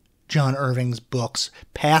 in John Irving's books,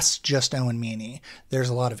 past just Owen Meany, there's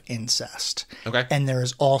a lot of incest. Okay. And there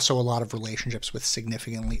is also a lot of relationships with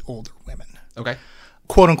significantly older women. Okay.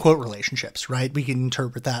 Quote-unquote relationships, right? We can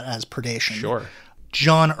interpret that as predation. Sure.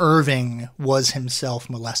 John Irving was himself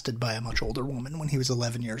molested by a much older woman when he was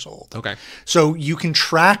 11 years old. Okay. So you can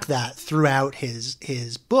track that throughout his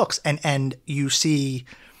books, and you see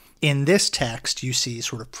in this text, you see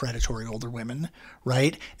sort of predatory older women,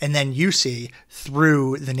 right? And then you see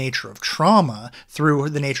through the nature of trauma, through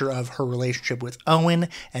the nature of her relationship with Owen,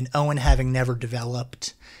 and Owen having never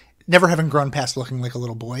having grown past looking like a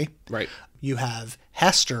little boy. Right. You have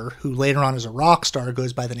Hester, who later on as a rock star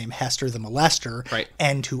goes by the name Hester the Molester, right,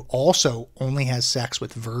 and who also only has sex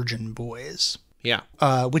with virgin boys. Yeah.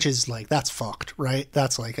 Which is like, that's fucked, right?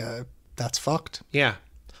 That's fucked. Yeah.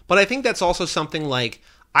 But I think that's also something like,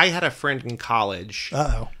 I had a friend in college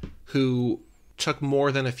who took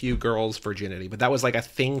more than a few girls' virginity, but that was like a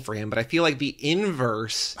thing for him. But I feel like the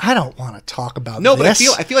inverse... I don't want to talk about No, this.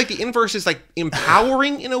 but I feel like the inverse is like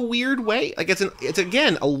empowering in a weird way. Like it's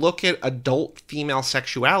again a look at adult female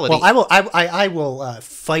sexuality. Well, I will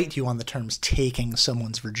fight you on the terms taking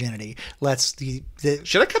someone's virginity.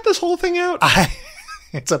 Should I cut this whole thing out?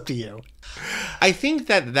 It's up to you. I think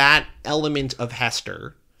that element of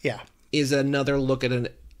Hester is another look at an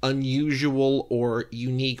unusual or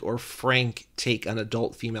unique or frank take on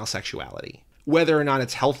adult female sexuality. Whether or not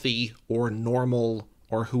it's healthy or normal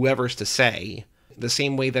or whoever's to say, the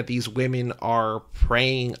same way that these women are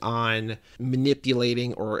preying on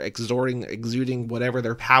manipulating or exuding whatever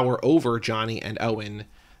their power over Johnny and Owen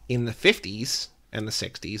in the 50s and the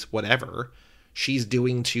 60s, whatever, she's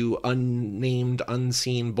doing to unnamed,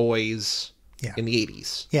 unseen boys in the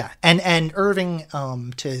 80s. Yeah, and Irving,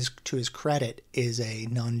 to his credit, is a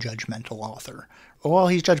non-judgmental author. Well,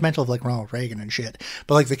 he's judgmental of like Ronald Reagan and shit,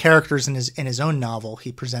 but like the characters in his own novel,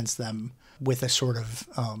 he presents them with a sort of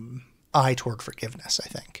eye toward forgiveness, I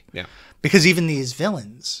think. Yeah, because even these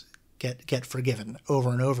villains get forgiven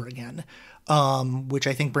over and over again, which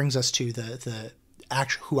I think brings us to the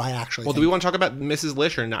who I actually. Well, do we want to talk about Mrs.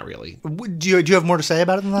 Lish or not really? Do you have more to say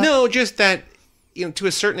about it than that? No, just that, to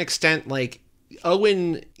a certain extent, like,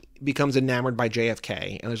 Owen becomes enamored by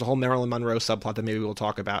JFK, and there's a whole Marilyn Monroe subplot that maybe we'll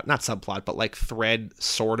talk about. Not subplot, but like thread,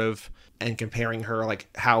 sort of, and comparing her, like,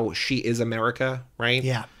 how she is America, right?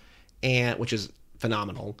 Yeah. And which is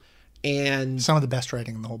phenomenal. And some of the best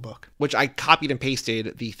writing in the whole book. Which I copied and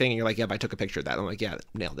pasted the thing, and you're like, yeah, but I took a picture of that. I'm like, yeah,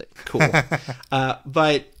 nailed it. Cool.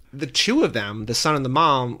 But the two of them, the son and the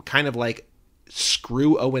mom, kind of like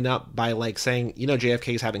screw Owen up by like saying,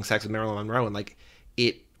 JFK is having sex with Marilyn Monroe, and like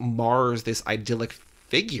it mars this idyllic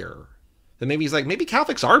figure. Then maybe he's like, maybe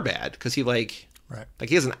Catholics are bad, because he like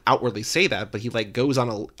he doesn't outwardly say that, but he like goes out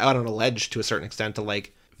on a ledge to a certain extent to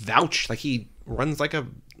like vouch, like he runs like a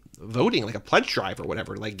voting, like a pledge drive or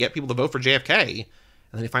whatever, like get people to vote for JFK, and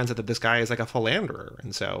then he finds out that this guy is like a philanderer,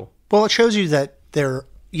 and so it shows you that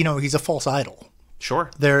he's a false idol. Sure,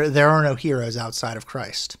 there are no heroes outside of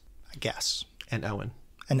Christ, I guess, and Owen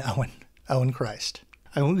Christ.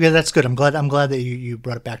 That's good. I'm glad that you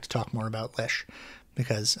brought it back to talk more about Lish,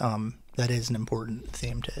 because that is an important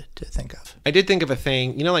theme to think of. I did think of a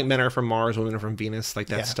thing, like men are from Mars, women are from Venus, like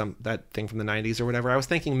that that thing from the 90s or whatever. I was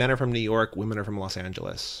thinking men are from New York, women are from Los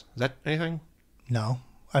Angeles. Is that anything? No.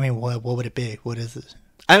 I mean, what would it be? What is it?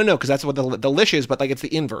 I don't know, because that's what the Lish is, but like it's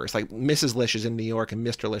the inverse. Like Mrs. Lish is in New York and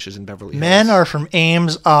Mr. Lish is in Beverly Hills. Men are from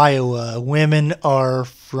Ames, Iowa. Women are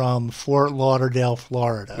from Fort Lauderdale,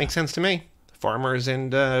 Florida. Makes sense to me. Farmers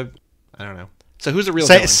and I don't know. So who's the real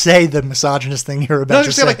villain? Say the misogynist thing you're about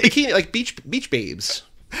to say. Like bikini, like beach babes.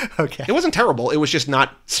 Okay. It wasn't terrible. It was just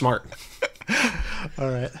not smart. All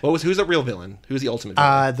right. Who's the real villain? Who's the ultimate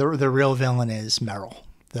villain? The real villain is Merrill,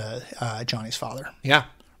 Johnny's father. Yeah.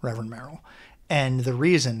 Reverend Merrill. And the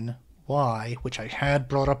reason why, which I had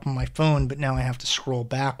brought up on my phone, but now I have to scroll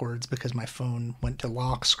backwards because my phone went to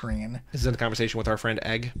lock screen. This is in a conversation with our friend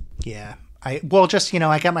Egg. Yeah. I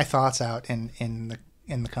got my thoughts out in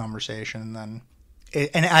the conversation, and then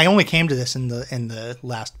and I only came to this in the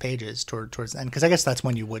last pages towards the end, because I guess that's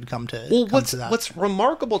when you would come to that. What's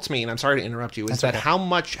remarkable to me, and I'm sorry to interrupt you, is that how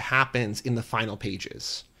much happens in the final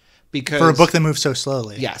pages. Because for a book that moves so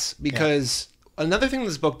slowly. Yes, because another thing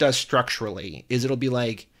this book does structurally is it'll be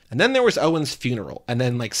like, and then there was Owen's funeral, and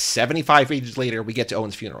then like 75 pages later we get to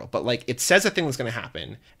Owen's funeral, but like it says a thing that's going to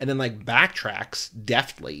happen, and then like backtracks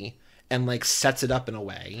deftly and like sets it up in a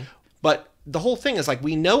way. But the whole thing is like,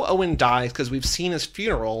 we know Owen dies because we've seen his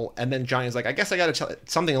funeral, and then Johnny's like, I guess I got to tell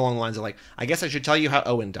something along the lines of like, I guess I should tell you how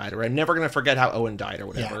Owen died, or I'm never going to forget how Owen died, or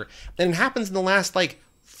whatever. Yeah. And it happens in the last like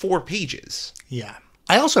 4 pages. Yeah.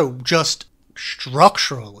 I also just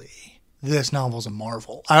structurally, this novel's a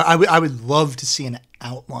marvel. I would love to see an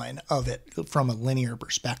outline of it from a linear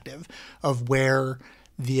perspective of where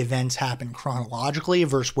the events happen chronologically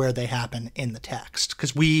versus where they happen in the text,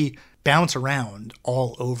 because we bounce around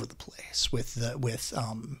all over the place with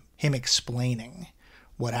him explaining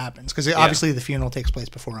what happens, because obviously the funeral takes place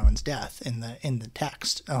before Owen's death in the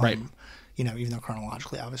text, right? even though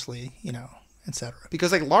chronologically, obviously, etc.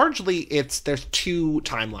 Because like largely there's two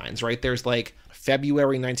timelines, right? There's like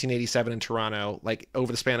February 1987 in Toronto, like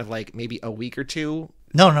over the span of like maybe a week or two.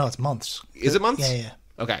 No, it's months. Is it months? Yeah.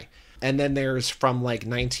 Okay. And then there's from like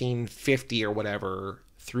 1950 or whatever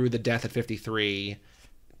through the death at 53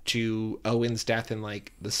 to Owen's death in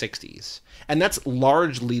like the 60s. And that's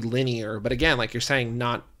largely linear, but again, like you're saying,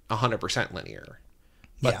 not 100% linear.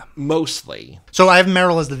 But yeah. Mostly. So I have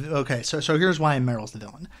Merrill as the... Okay, so here's why Merrill's the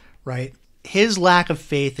villain, right? His lack of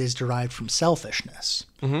faith is derived from selfishness.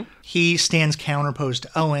 Mm-hmm. He stands counterposed to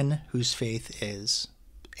Owen, whose faith is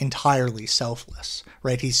entirely selfless,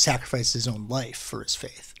 right? He sacrificed his own life for his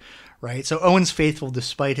faith, right? So Owen's faithful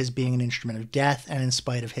despite his being an instrument of death and in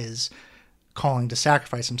spite of his calling to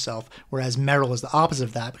sacrifice himself, whereas Merrill is the opposite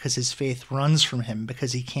of that because his faith runs from him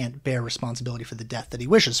because he can't bear responsibility for the death that he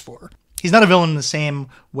wishes for. He's not a villain in the same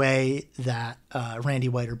way that Randy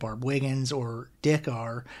White or Barb Wiggins or Dick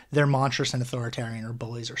are. They're monstrous and authoritarian or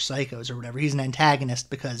bullies or psychos or whatever. He's an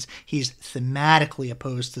antagonist because he's thematically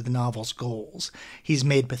opposed to the novel's goals. He's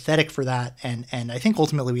made pathetic for that, and I think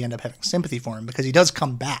ultimately we end up having sympathy for him because he does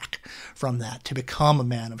come back from that to become a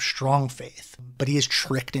man of strong faith. But he is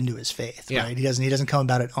tricked into his faith, right? He doesn't come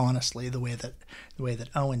about it honestly the way that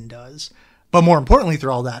Owen does. But more importantly,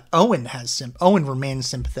 through all that, Owen remains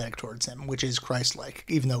sympathetic towards him, which is Christ-like,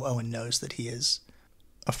 even though Owen knows that he is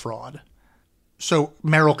a fraud. So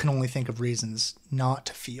Merrill can only think of reasons not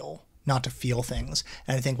to feel things.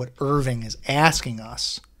 And I think what Irving is asking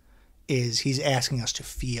us is he's asking us to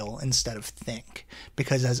feel instead of think.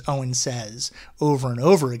 Because as Owen says over and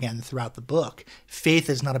over again throughout the book, faith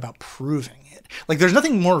is not about proving it. Like, there's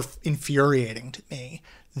nothing more infuriating to me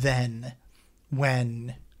than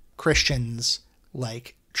when Christians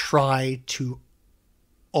like try to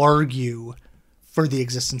argue for the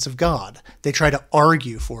existence of God. They try to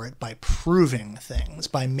argue for it by proving things,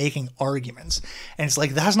 by making arguments. And it's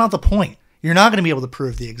like, that's not the point. You're not going to be able to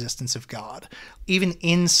prove the existence of God. Even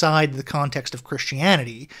inside the context of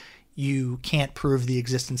Christianity, you can't prove the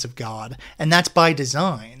existence of God. And that's by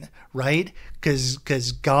design, right? Because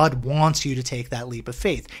God wants you to take that leap of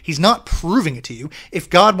faith. He's not proving it to you. If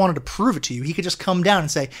God wanted to prove it to you, he could just come down and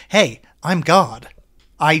say, hey, I'm God.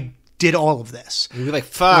 I did all of this. You'd be like,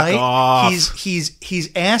 fuck off. He's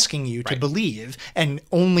asking you to believe, and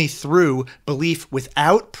only through belief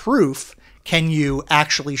without proof can you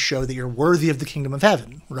actually show that you're worthy of the kingdom of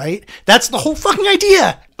heaven, right? That's the whole fucking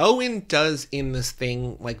idea. Owen does in this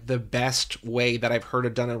thing like the best way that I've heard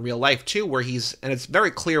it done in real life too, where and it's very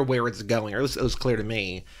clear where it's going, or it was clear to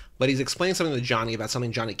me, but he's explaining something to Johnny about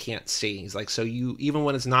something Johnny can't see. He's like, so you, even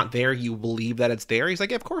when it's not there, you believe that it's there? He's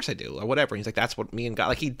like, yeah, of course I do, or whatever. He's like, that's what me and God,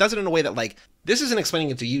 like, he does it in a way that like, this isn't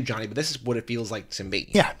explaining it to you, Johnny, but this is what it feels like to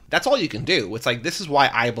me. Yeah. That's all you can do. It's like, this is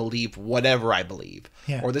why I believe whatever I believe.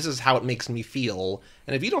 Yeah. Or this is how it makes me feel.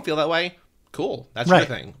 And if you don't feel that way, cool. That's your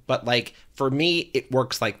thing. But like, for me, it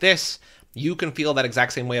works like this. You can feel that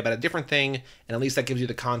exact same way about a different thing, and at least that gives you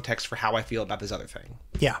the context for how I feel about this other thing.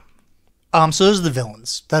 Yeah. So those are the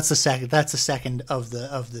villains. That's the second of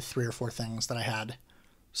the 3 or 4 things that I had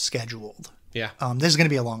scheduled. Yeah. This is going to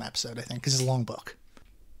be a long episode, I think, because it's a long book.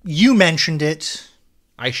 You mentioned it.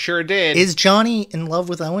 I sure did. Is Johnny in love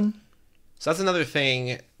with Owen? So that's another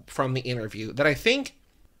thing from the interview that I think,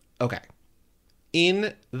 okay,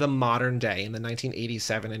 in the modern day, in the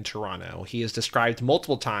 1987 in Toronto, he is described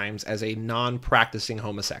multiple times as a non-practicing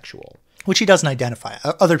homosexual. Which he doesn't identify.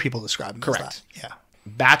 Other people describe him as that. Yeah.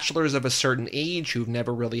 Bachelors of a certain age who've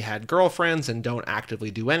never really had girlfriends and don't actively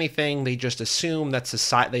do anything. They just assume that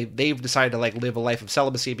society, they've decided to like live a life of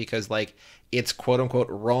celibacy because like it's quote unquote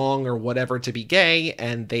wrong or whatever to be gay,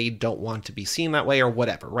 and they don't want to be seen that way or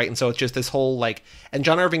whatever, right? And so it's just this whole like, and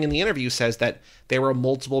John Irving in the interview says that there were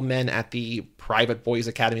multiple men at the private boys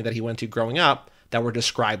academy that he went to growing up that were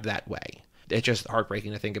described that way. It's just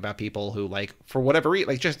heartbreaking to think about people who like, for whatever reason,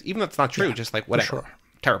 like just, even if it's not true, just like whatever. Sure.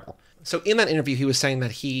 Terrible. So in that interview, he was saying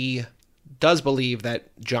that he does believe that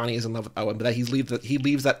Johnny is in love with Owen, but that he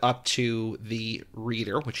leaves that up to the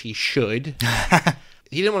reader, which he should.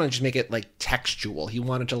 He didn't want to just make it like textual. He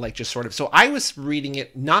wanted to like just sort of. So I was reading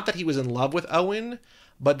it, not that he was in love with Owen,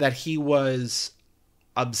 but that he was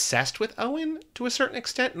obsessed with Owen to a certain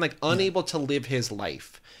extent and like unable to live his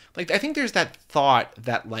life. Like, I think there's that thought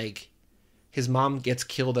that like his mom gets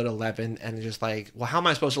killed at 11 and it's just like, well, how am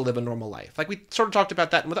I supposed to live a normal life? Like, we sort of talked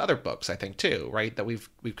about that with other books, I think, too, right? That we've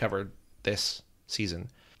covered this season.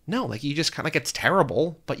 No, like, you just kind of, like, it's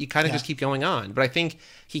terrible, but you kind of just keep going on. But I think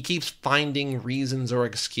he keeps finding reasons or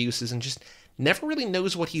excuses and just never really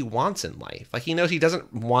knows what he wants in life. Like, he knows he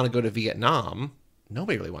doesn't want to go to Vietnam,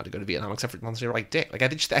 nobody really wanted to go to Vietnam except for Monsieur like Dick. Like I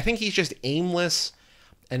think he's just aimless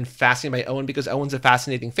and fascinated by Owen because Owen's a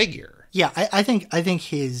fascinating figure. Yeah, I think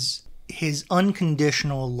his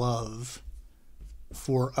unconditional love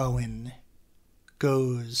for Owen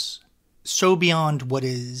goes so beyond what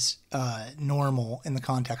is normal in the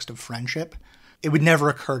context of friendship. It would never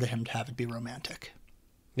occur to him to have it be romantic.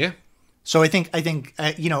 Yeah. So I think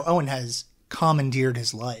Owen has commandeered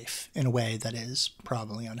his life in a way that is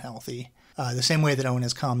probably unhealthy. The same way that Owen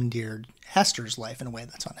has commandeered Hester's life in a way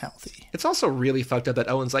that's unhealthy. It's also really fucked up that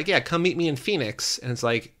Owen's like, yeah, come meet me in Phoenix. And it's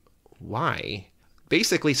like, why?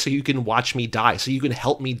 Basically, so you can watch me die, so you can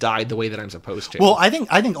help me die the way that I'm supposed to. Well, I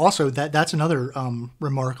think also that's another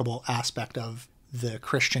remarkable aspect of the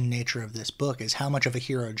Christian nature of this book is how much of a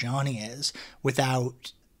hero Johnny is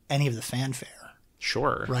without any of the fanfare.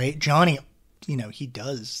 Sure. Right? Johnny, he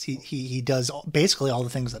does basically all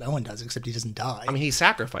the things that Owen does, except he doesn't die. I mean, he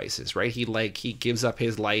sacrifices, right? He gives up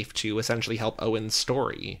his life to essentially help Owen's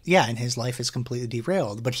story. Yeah, and his life is completely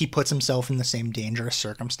derailed, but he puts himself in the same dangerous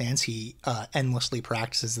circumstance. He endlessly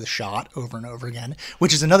practices the shot over and over again,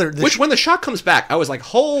 which is another... when the shot comes back, I was like,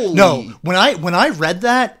 holy... No, when I read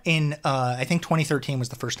that in, I think 2013 was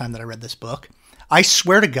the first time that I read this book, I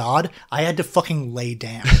swear to God, I had to fucking lay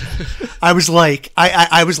down. I was like,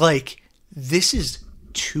 this is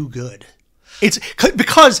too good. It's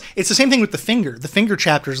because it's the same thing with the finger. The finger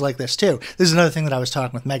chapter is like this too. This is another thing that I was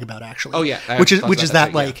talking with Meg about actually. Oh yeah, which is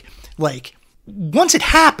that once it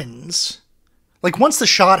happens, like once the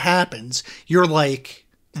shot happens, you're like,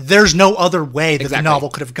 there's no other way that the novel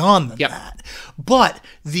could have gone than that. But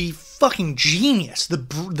the fucking genius,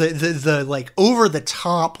 the like over the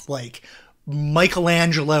top like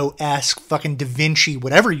Michelangelo-esque fucking Da Vinci,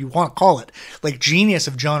 whatever you want to call it, like genius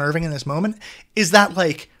of John Irving in this moment is that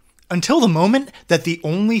like until the moment that the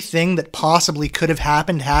only thing that possibly could have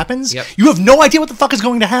happened happens, you have no idea what the fuck is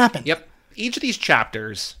going to happen. Yep. Each of these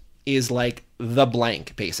chapters is like the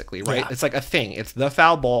blank, basically, right? Yeah. It's like a thing. It's the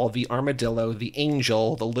foul ball, the armadillo, the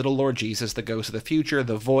angel, the little Lord Jesus, the ghost of the future,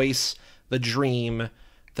 the voice, the dream,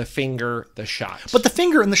 the finger, the shot. But the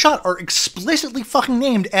finger and the shot are explicitly fucking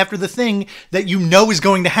named after the thing that you know is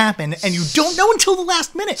going to happen, and you don't know until the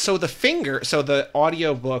last minute. So the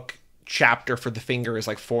audiobook chapter for the finger is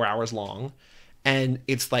like 4 hours long, and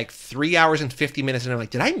it's like 3 hours and 50 minutes, and I'm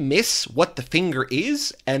like, did I miss what the finger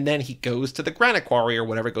is? And then he goes to the granite quarry or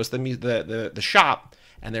whatever, goes to the shop,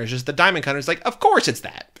 and there's just the diamond cutter. It's like, of course it's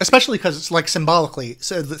that. Especially because it's like symbolically,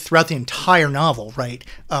 so throughout the entire novel, right?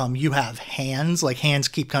 You have hands, like hands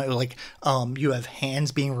keep coming, like you have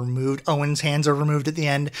hands being removed. Owen's hands are removed at the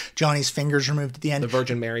end. Johnny's fingers removed at the end. The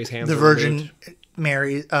Virgin Mary's hands. The Virgin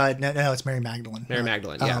Mary. No, it's Mary Magdalene. Mary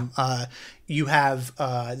Magdalene. Yeah. You have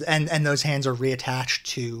and those hands are reattached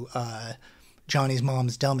to Johnny's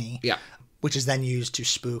mom's dummy. Yeah. Which is then used to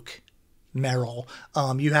spook Merrill.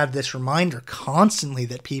 You have this reminder constantly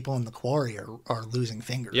that people in the quarry are losing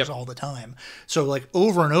fingers all the time. So like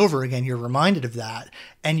over and over again, you're reminded of that,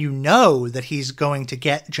 and you know that he's going to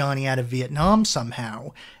get Johnny out of Vietnam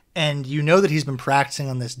somehow, and you know that he's been practicing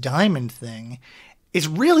on this diamond thing. It's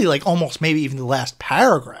really like almost maybe even the last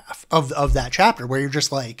paragraph of that chapter where you're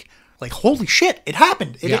just like holy shit, it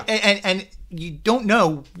happened. And you don't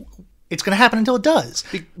know it's going to happen until it does.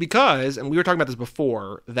 Because, and we were talking about this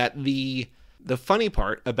before, that the funny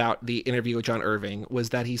part about the interview with John Irving was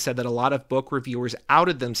that he said that a lot of book reviewers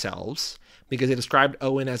outed themselves because they described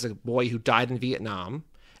Owen as a boy who died in Vietnam,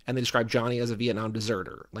 and they described Johnny as a Vietnam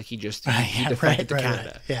deserter. Like he defected to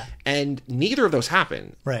Canada. Right. Yeah. And neither of those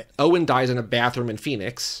happen. Right. Owen dies in a bathroom in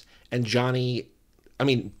Phoenix, and Johnny,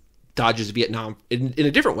 dodges Vietnam in a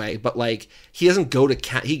different way, but like he doesn't go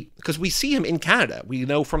to because we see him in Canada. We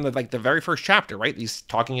know from the very first chapter, right? He's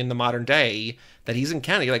talking in the modern day that he's in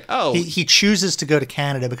Canada. You're like, oh, he chooses to go to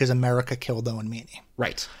Canada because America killed Owen Meany.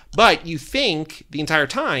 Right. But you think the entire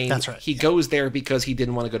time that's right. He goes there because he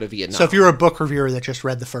didn't want to go to Vietnam. So if you're a book reviewer that just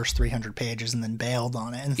read the first 300 pages and then bailed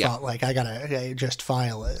on it and thought like, I gotta just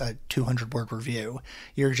file a 200-word review,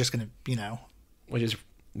 you're just gonna, which is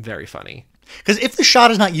very funny. Because if the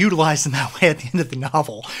shot is not utilized in that way at the end of the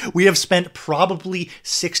novel, we have spent probably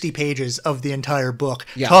 60 pages of the entire book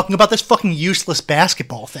talking about this fucking useless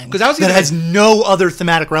basketball thing that has no other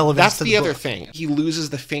thematic relevance. That's to the other thing. He loses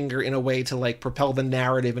the finger in a way to like propel the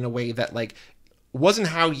narrative in a way that like wasn't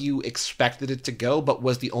how you expected it to go, but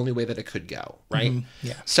was the only way that it could go, right? Mm-hmm.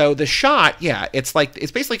 Yeah. So the shot, it's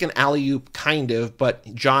basically like an alley-oop kind of,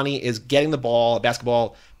 but Johnny is getting the ball, a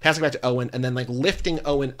basketball, passing it back to Owen, and then like lifting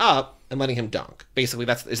Owen up and letting him dunk. Basically,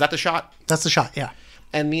 is that the shot? That's the shot, yeah.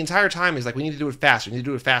 And the entire time he's like, we need to do it faster. We need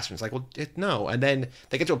to do it faster. And it's like, well, no. And then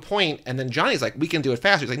they get to a point, and then Johnny's like, we can do it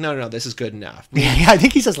faster. He's like, no, this is good enough. Yeah, I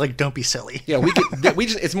think he says, like, don't be silly. Yeah,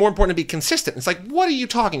 it's more important to be consistent. It's like, what are you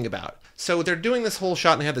talking about? So they're doing this whole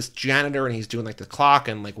shot, and they have this janitor, and he's doing, like, the clock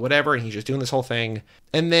and, like, whatever, and he's just doing this whole thing.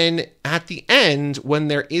 And then at the end, when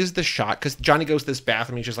there is the shot, because Johnny goes to this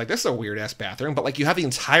bathroom, he's just like, this is a weird-ass bathroom, but, like, you have the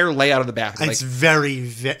entire layout of the bathroom. It's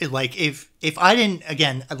very, like, if I didn't,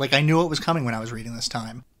 again, like, I knew it was coming when I was reading this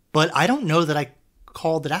time, but I don't know that I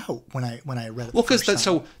called it out when I read it. Well, because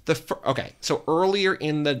so earlier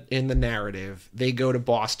in the narrative, they go to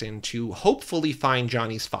Boston to hopefully find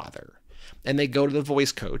Johnny's father, and they go to the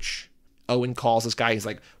voice coach. Owen calls this guy. He's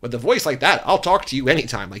like, with a voice like that, I'll talk to you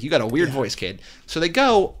anytime. Like, you got a weird voice, kid. So they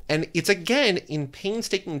go, and it's again in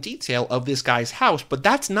painstaking detail of this guy's house, but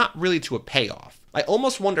that's not really to a payoff. I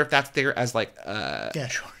almost wonder if that's there as like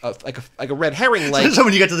sure. like a red herring. Like, so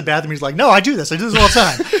when you get to the bathroom, he's like, "No, I do this all the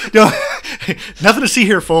time. Nothing to see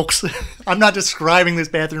here, folks. I'm not describing this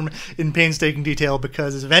bathroom in painstaking detail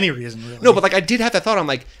because of any reason, really." No, but like I did have that thought. I'm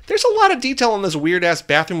like, there's a lot of detail in this weird ass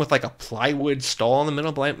bathroom with like a plywood stall in the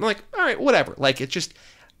middle. I'm like, all right, whatever. Like, it's just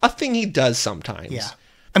a thing he does sometimes. Yeah.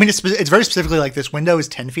 I mean, it's very specifically like this window is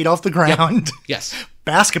 10 feet off the ground. Yep. Yes.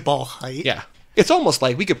 Basketball height. Yeah. It's almost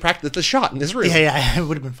like we could practice the shot in this room. Yeah. It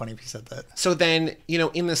would have been funny if he said that. So then,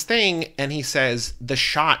 in this thing, and he says, the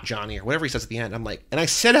shot, Johnny, or whatever he says at the end, I'm like, and I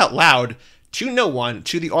said out loud to no one,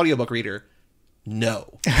 to the audiobook reader,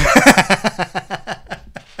 no.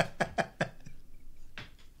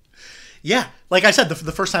 Yeah. Like I said,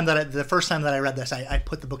 the first time that I read this, I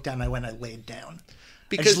put the book down and I went and I laid down.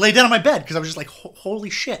 I just laid down on my bed because I was just like, holy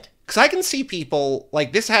shit. Because I can see people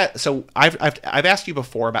like this. So I've asked you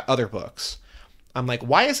before about other books. I'm like,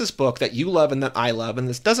 why is this book that you love and that I love, and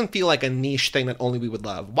this doesn't feel like a niche thing that only we would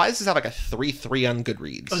love? Why does this have like a 3.3 on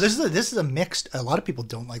Goodreads? Oh, this is a mixed. A lot of people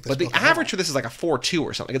don't like this. But the average for this is like a 4.2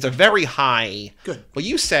 or something. It's a very high. Good. But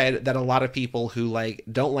you said that a lot of people who like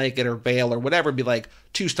don't like it or bail or whatever be like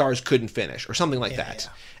 2 stars, couldn't finish or something like that.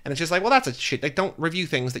 Yeah. And it's just like, well, that's a shit. Like, don't review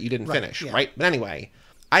things that you didn't finish, right? But anyway,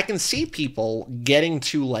 I can see people getting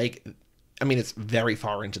to like, I mean, it's very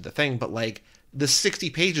far into the thing, but like the 60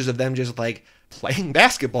 pages of them just like playing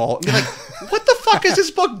basketball and be like, what the fuck is this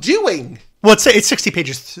book doing? Well, it's 60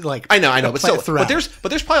 pages. Like, I know, but still, but there's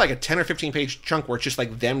probably like a 10 or 15 page chunk where it's just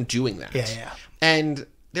like them doing that. Yeah. And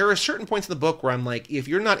there are certain points in the book where I'm like, if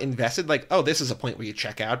you're not invested, like, oh, this is a point where you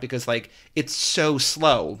check out because like it's so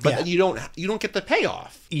slow, but you don't get the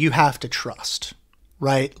payoff. You have to trust,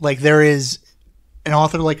 right? Like, there is an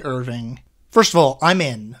author like Irving. First of all, I'm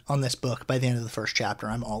in on this book by the end of the first chapter.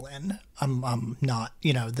 I'm all in. I'm not,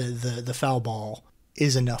 the foul ball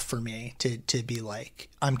is enough for me to be like,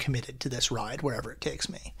 I'm committed to this ride wherever it takes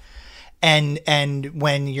me. And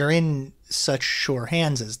when you're in such sure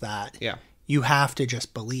hands as that, you have to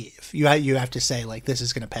just believe. You have to say, like, this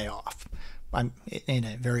is going to pay off. I'm in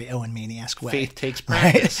a very Owen Meany-esque way. Faith takes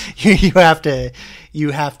practice. Right?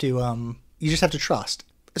 You just have to trust.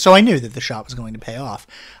 So I knew that the shot was going to pay off.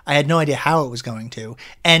 I had no idea how it was going to.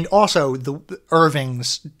 And also the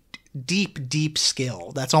Irving's deep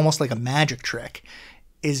skill, that's almost like a magic trick,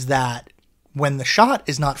 is that when the shot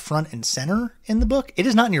is not front and center in the book, it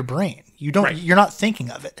is not in your brain. You're not thinking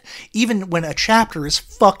of it. Even when a chapter is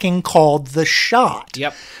fucking called The Shot.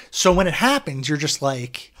 Yep. So when it happens, you're just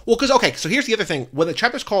like... Well, so here's the other thing. When the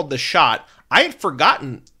chapter's called The Shot, I had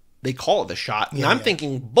forgotten they call it The Shot, and I'm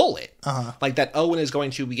thinking bullet. Like that Owen is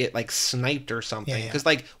going to get like sniped or something. Because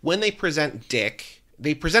like when they present Dick,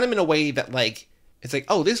 they present him in a way that like, it's like,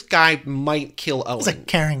 oh, this guy might kill Owen. It's like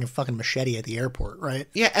carrying a fucking machete at the airport, right?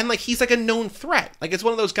 Yeah, and like he's like a known threat. Like it's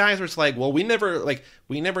one of those guys where it's like, well, we never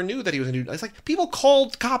knew that he was going to do. It's like people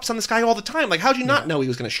called cops on this guy all the time. Like, how'd you not know he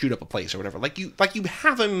was going to shoot up a place or whatever? Like you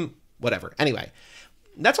have him, whatever. Anyway,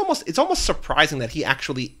 it's almost surprising that he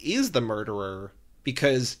actually is the murderer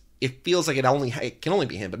because it feels like it can only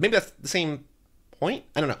be him. But maybe that's the same point.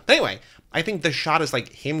 I don't know. But anyway, I think The Shot is like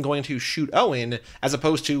him going to shoot Owen as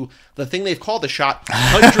opposed to the thing they've called The Shot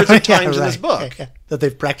hundreds of times in this book. That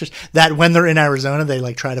they've practiced. That when they're in Arizona, they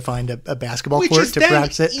like try to find a basketball court to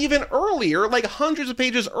practice it. Even earlier, like hundreds of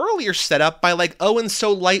pages earlier, set up by like Owen's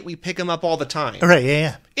so light we pick him up all the time. Right,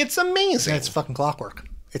 yeah. It's amazing. It's fucking clockwork.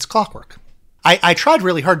 It's clockwork. I tried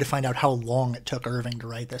really hard to find out how long it took Irving to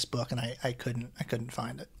write this book, and I couldn't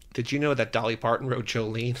find it. Did you know that Dolly Parton wrote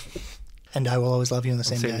Jolene? And I Will Always Love You in the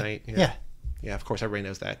Same Day. Night. Yeah, of course, everybody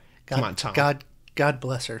knows that. Come on, Tom. God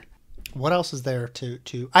bless her. What else is there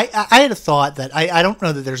to I had a thought that I don't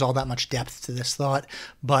know that there's all that much depth to this thought,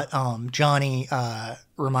 but Johnny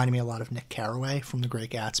reminded me a lot of Nick Carraway from The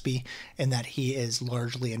Great Gatsby, in that he is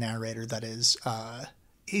largely a narrator that is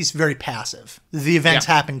he's very passive. The events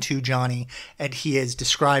happen to Johnny, and he is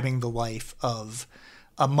describing the life of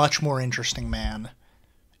a much more interesting man,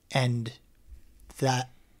 and that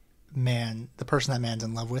man, the person that man's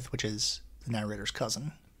in love with, which is the narrator's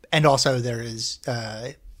cousin. And also there is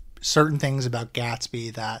certain things about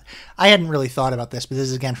Gatsby that I hadn't really thought about this, but this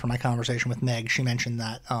is again from my conversation with Meg. She mentioned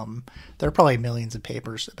that there are probably millions of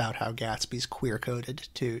papers about how Gatsby's queer coded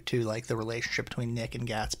to like the relationship between Nick and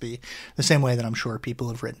Gatsby, the same way that I'm sure people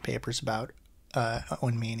have written papers about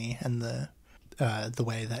Owen Meany and the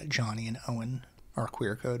way that Johnny and Owen are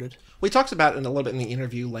queer coded. We talked about in a little bit in the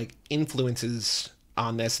interview, like influences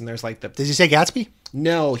on this, and there's like the... Does he say Gatsby?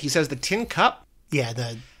 No, he says the tin cup. Yeah,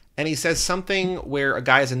 and he says something where a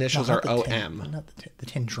guy's initials are O.M. Not the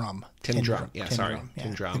tin drum. Tin drum. Yeah, sorry.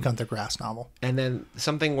 Tin drum. The Gunther Grass novel. And then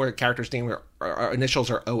something where a character's name are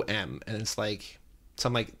initials are O.M. And it's like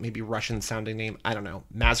some like maybe Russian sounding name. I don't know.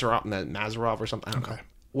 Mazarov or something. I don't know.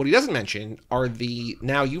 What he doesn't mention are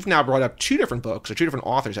you've now brought up two different books, or two different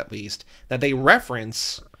authors at least, that they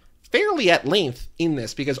reference fairly at length in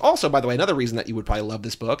this, because also, by the way, another reason that you would probably love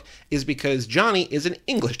this book is because Johnny is an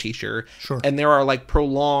English teacher. Sure. And there are like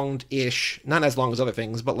prolonged-ish, not as long as other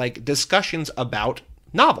things, but like discussions about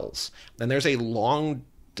novels. And there's a long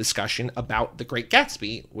discussion about The Great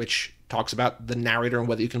Gatsby, which talks about the narrator and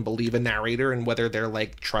whether you can believe a narrator and whether they're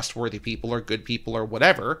like trustworthy people or good people or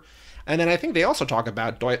whatever. And then I think they also talk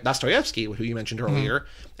about Dostoevsky, who you mentioned earlier.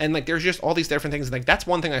 And like there's just all these different things. Like that's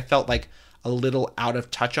one thing I felt like a little out of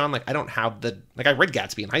touch on. Like I don't have I read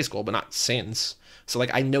Gatsby in high school, but not since. So like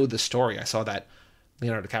I know the story. I saw that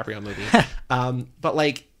Leonardo DiCaprio movie. But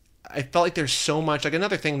like I felt like there's so much, like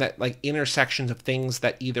another thing that like intersections of things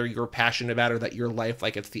that either you're passionate about or that your life,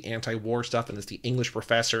 like it's the anti-war stuff and it's the English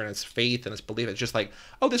professor and it's faith and it's belief. It's just like,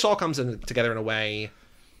 oh, this all comes together in a way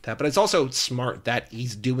that, but it's also smart that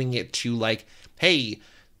he's doing it to like, hey,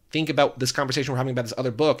 think about this conversation we're having about this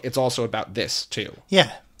other book. It's also about this too.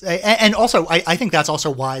 Yeah. And also, I think that's also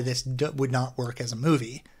why this would not work as a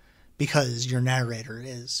movie, because your narrator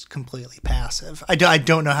is completely passive. I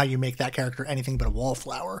don't know how you make that character anything but a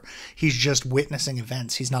wallflower. He's just witnessing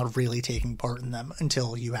events. He's not really taking part in them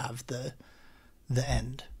until you have the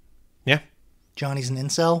end. Yeah. Johnny's an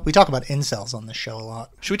incel. We talk about incels on this show a lot.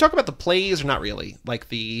 Should we talk about the plays or not really? Like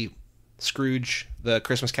the Scrooge, the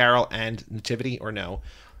Christmas Carol, and Nativity, or no?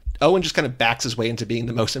 Owen just kind of backs his way into being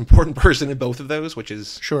the most important person in both of those, which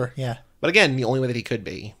is... Sure, yeah. But again, the only way that he could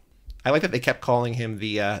be. I like that they kept calling him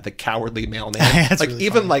the cowardly mailman. Like really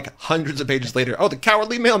even funny. Like hundreds of pages later, oh, the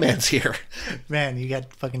cowardly mailman's here. Man, you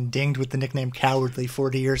got fucking dinged with the nickname Cowardly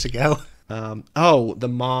 40 years ago. The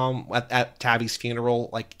mom at Tabby's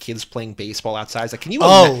funeral, like kids playing baseball outside. It's like, can you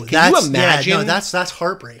imagine? Yeah, no, that's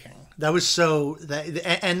heartbreaking. That was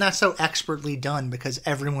and that's so expertly done, because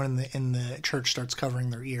everyone in the church starts covering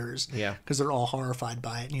their ears. Yeah, because they're all horrified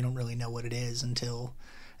by it, and you don't really know what it is until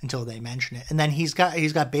they mention it. And then he's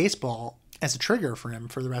got baseball as a trigger for him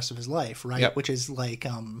for the rest of his life, right? Yep. Which is like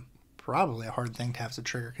probably a hard thing to have as a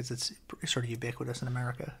trigger, because it's sort of ubiquitous in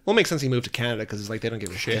America. Well, it makes sense he moved to Canada, because it's like they don't give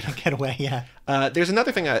a shit. Get away, yeah. There's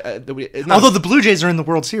another thing. Although the Blue Jays are in the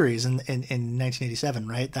World Series in 1987,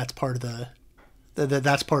 right? That's part of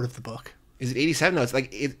that's part of the book. Is it 87? No, it's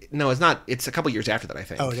like no, it's not. It's a couple years after that, I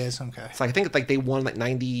think. Oh, it is? Okay. It's like I think it's like they won like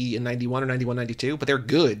 90 and 91 or 91, 92, but they're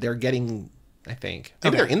good. They're getting, I think.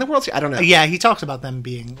 Maybe they're in the World Series. I don't know. Yeah, he talks about them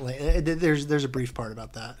being like, there's a brief part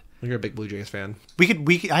about that. You're a big Blue Jays fan.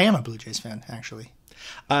 I am a Blue Jays fan, actually.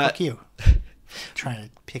 Fuck you. Trying to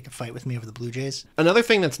pick a fight with me over the Blue Jays. Another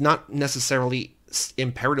thing that's not necessarily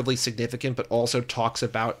imperatively significant, but also talks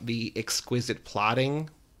about the exquisite plotting.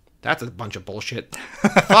 That's a bunch of bullshit.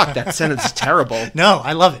 Fuck, that sentence is terrible. No,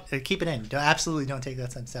 I love it. Keep it in. Absolutely don't take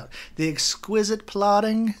that sentence out. The exquisite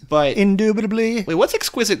plotting, but indubitably. Wait, what's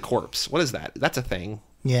exquisite corpse? What is that? That's a thing.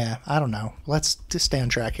 Yeah, I don't know. Let's just stay on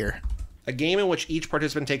track here. A game in which each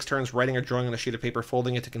participant takes turns writing or drawing on a sheet of paper,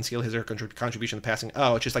 folding it to conceal his or her contribution to passing.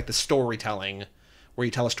 Oh, it's just like the storytelling, where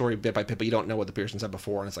you tell a story bit by bit, but you don't know what the person said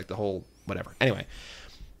before, and it's like the whole whatever. Anyway,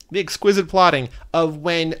 the exquisite plotting of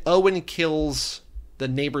when Owen kills the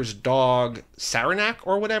neighbor's dog, Saranac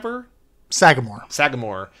or whatever?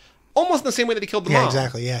 Sagamore. Almost in the same way that he killed the mom. Yeah,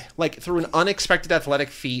 exactly, yeah. Like through an unexpected athletic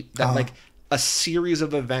feat that like a series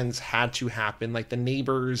of events had to happen. Like the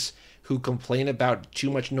neighbors who complain about too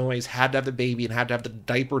much noise had to have the baby and had to have the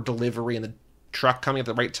diaper delivery and the truck coming at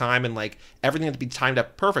the right time, and like everything had to be timed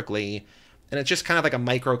up perfectly. And it's just kind of like a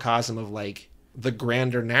microcosm of like the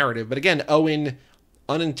grander narrative. But again, Owen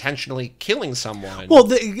unintentionally killing someone.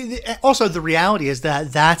 Well, also the reality is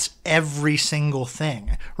that that's every single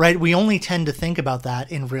thing, right? We only tend to think about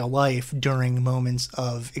that in real life during moments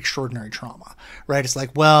of extraordinary trauma, right? It's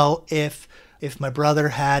like, well, if my brother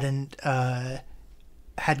hadn't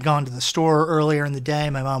had gone to the store earlier in the day,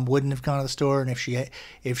 my mom wouldn't have gone to the store, and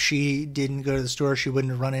if she didn't go to the store, she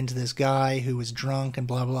wouldn't have run into this guy who was drunk and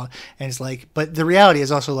blah blah. And it's like, but the reality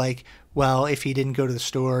is also like, well, if he didn't go to the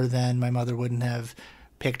store, then my mother wouldn't have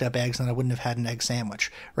picked up eggs and I wouldn't have had an egg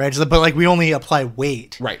sandwich, right? So, but like we only apply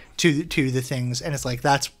weight to the things, and it's like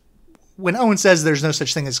that's when Owen says there's no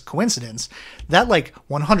such thing as coincidence, that like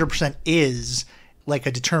 100% is like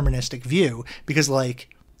a deterministic view, because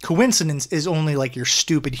like coincidence is only like your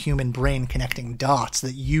stupid human brain connecting dots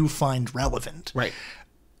that you find relevant. Right.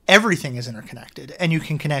 Everything is interconnected, and you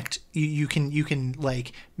can connect. You can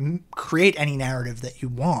like create any narrative that you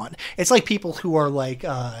want. It's like people who are like,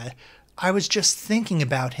 I was just thinking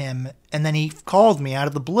about him, and then he called me out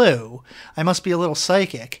of the blue. I must be a little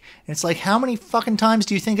psychic. And it's like, how many fucking times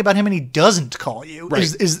do you think about him and he doesn't call you? Right.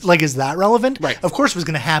 Is that relevant? Right. Of course, it was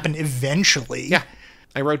going to happen eventually. Yeah.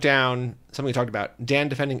 I wrote down something we talked about. Dan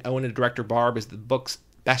defending Owen and director Barb is the book's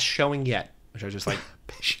best showing yet, which I was just like,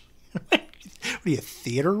 What are you, a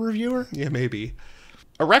theater reviewer? yeah, maybe.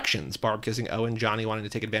 Erections. Barb kissing Owen. Johnny wanting to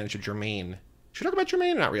take advantage of Jermaine. Should we talk about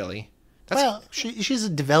Jermaine or not really? Well, she's a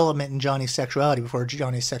development in Johnny's sexuality before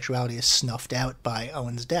Johnny's sexuality is snuffed out by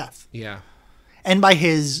Owen's death. Yeah. And by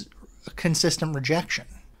his consistent rejection.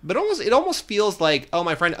 But it almost feels like, oh,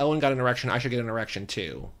 my friend Owen got an erection, I should get an erection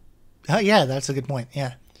too. Yeah, that's a good point,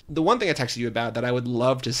 yeah. The one thing I texted you about that I would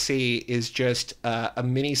love to see is just a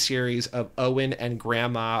mini series of Owen and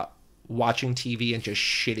Grandma watching TV and just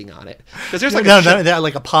shitting on it. Because there's like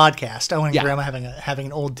like a podcast. Owen and Grandma having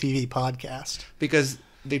an old TV podcast. Because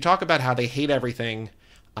they talk about how they hate everything,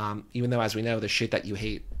 even though, as we know, the shit that you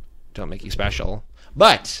hate don't make you special.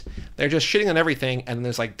 But they're just shitting on everything, and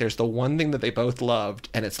there's the one thing that they both loved,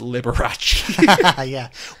 and it's Liberace. Yeah.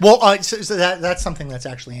 Well, so that's something that's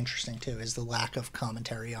actually interesting too, is the lack of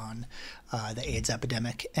commentary on the AIDS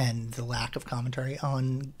epidemic and the lack of commentary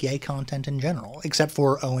on gay content in general, except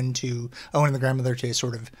for Owen and the grandmother to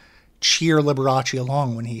sort of cheer Liberace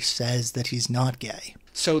along when he says that he's not gay.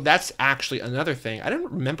 So that's actually another thing. I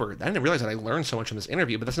didn't realize that I learned so much from this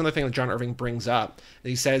interview, but that's another thing that John Irving brings up.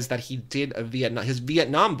 He says that he did his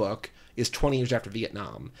Vietnam book is 20 years after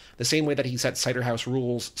Vietnam. The same way that he set Cider House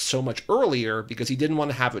Rules so much earlier because he didn't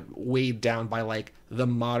want to have it weighed down by like the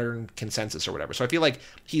modern consensus or whatever. So I feel like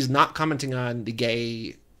he's not commenting on the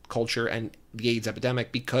gay culture and the AIDS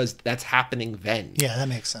epidemic because that's happening then. Yeah, that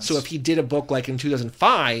makes sense. So if he did a book like in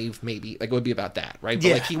 2005, maybe like it would be about that, right?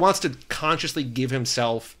 But like he wants to consciously give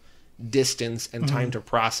himself distance and time to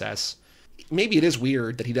process. Maybe it is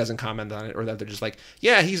weird that he doesn't comment on it, or that they're just like,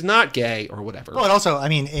 yeah, he's not gay or whatever. Well, and also, I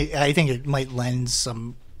mean, I think it might lend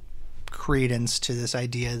some credence to this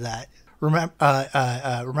idea that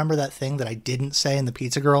remember that thing that I didn't say in the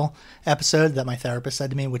Pizza Girl episode that my therapist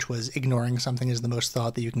said to me, which was ignoring something is the most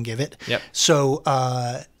thought that you can give it. Yep. So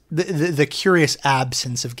the curious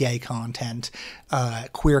absence of gay content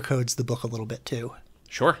queer codes the book a little bit too.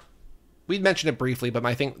 Sure. We mentioned it briefly, but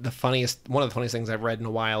I think one of the funniest things I've read in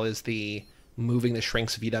a while is the moving the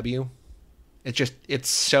shrinks VW. It's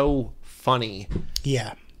so funny.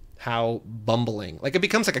 Yeah. How bumbling. Like it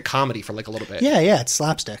becomes like a comedy for like a little bit. Yeah, it's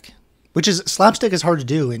slapstick. Slapstick is hard to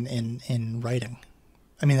do in writing.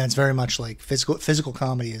 I mean, that's very much like physical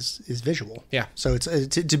comedy is visual. Yeah. So it's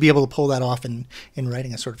to be able to pull that off in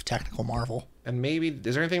writing a sort of technical marvel. And maybe,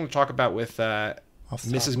 is there anything to talk about with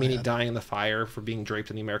Mrs. Meany dying in the fire for being draped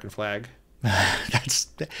in the American flag? That's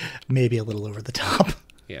maybe a little over the top.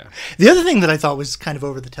 Yeah. The other thing that I thought was kind of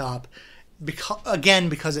over the top,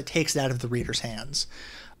 because it takes it out of the reader's hands.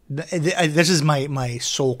 This is my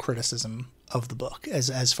sole criticism of the book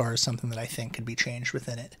as far as something that I think could be changed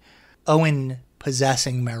within it. Owen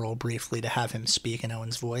possessing Merrill briefly to have him speak in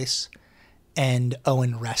Owen's voice, and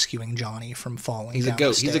Owen rescuing Johnny from falling. He's down a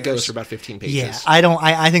ghost. the stairs. He's a ghost for about 15 pages. Yeah,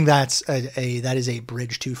 I think that is a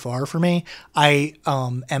bridge too far for me. I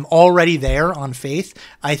am already there on faith.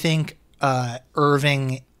 I think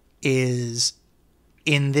Irving is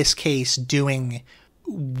in this case doing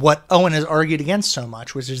what Owen has argued against so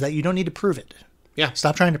much, which is that you don't need to prove it. Yeah.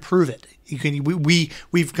 Stop trying to prove it. You can.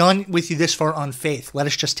 We've gone with you this far on faith. Let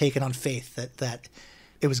us just take it on faith that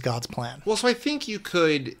it was God's plan. Well, so I think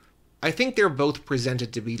I think they're both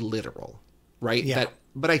presented to be literal, right? Yeah.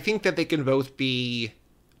 But I think that they can both be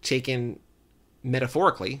taken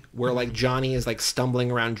metaphorically, where like Johnny is like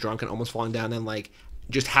stumbling around drunk and almost falling down, and like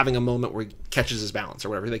just having a moment where he catches his balance or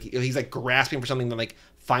whatever. Like he's like grasping for something that like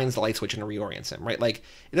finds the light switch and reorients him, right? Like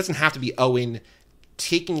it doesn't have to be Owen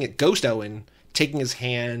Ghost Owen taking his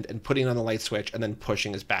hand and putting on the light switch and then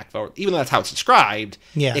pushing his back forward. Even though that's how it's described,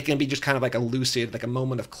 it can be just kind of like a lucid, like a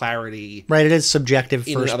moment of clarity. Right, it is subjective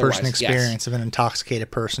first-person experience of an intoxicated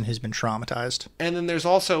person who's been traumatized. And then there's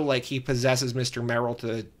also like he possesses Mr. Merrill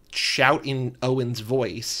to shout in Owen's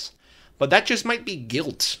voice, but that just might be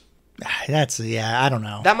guilt. I don't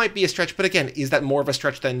know. That might be a stretch, but again, is that more of a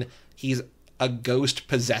stretch than he's a ghost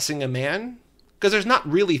possessing a man? Because there's not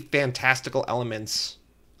really fantastical elements,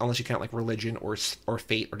 unless you count like religion or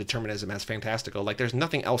fate or determinism as fantastical. Like there's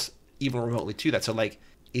nothing else even remotely to that. So like,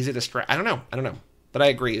 is it a stretch? I don't know. But I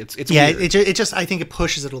agree. It's weird. It just I think it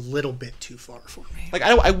pushes it a little bit too far for me. Like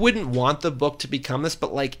I wouldn't want the book to become this,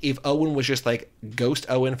 but like if Owen was just like Ghost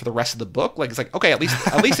Owen for the rest of the book, like it's like okay, at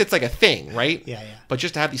least it's like a thing, right? Yeah. But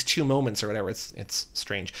just to have these 2 moments or whatever, it's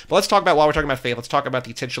strange. But let's talk about, while we're talking about faith, let's talk about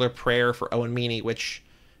the titular prayer for Owen Meany, which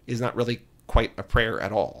is not really quite a prayer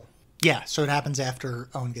at all. Yeah, so it happens after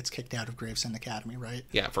Owen gets kicked out of Gravesend Academy, right?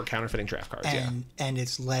 Yeah, for counterfeiting draft cards. And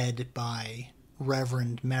it's led by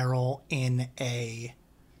Reverend Merrill in a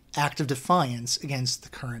act of defiance against the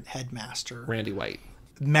current headmaster, Randy White.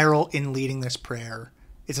 Merrill, in leading this prayer,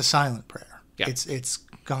 it's a silent prayer. Yeah. It's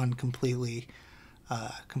gone completely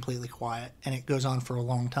quiet, and it goes on for a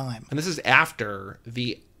long time. And this is after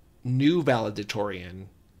the new valedictorian,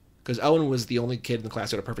 because Owen was the only kid in the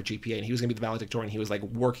class who had a perfect GPA, and he was going to be the valedictorian. He was like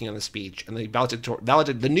working on the speech, and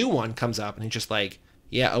the new one comes up, and he's just like,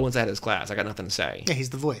 "Yeah, Owen's out of his class. I got nothing to say." Yeah, he's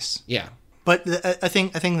the voice. Yeah. But a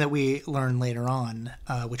thing that we learn later on,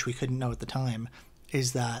 which we couldn't know at the time,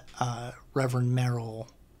 is that Reverend Merrill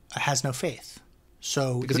has no faith.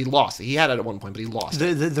 So because he lost it. He had it at one point, but he lost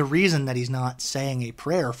it. The reason that he's not saying a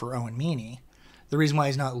prayer for Owen Meany, the reason why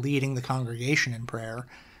he's not leading the congregation in prayer,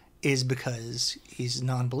 is because he's a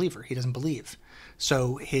non-believer. He doesn't believe.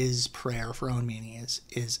 So his prayer for Owen Meany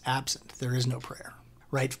is absent. There is no prayer,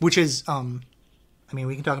 right? Which is... I mean,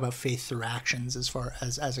 we can talk about faith through actions as far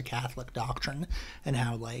as a Catholic doctrine and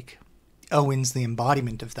how, like, Owen's the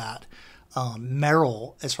embodiment of that.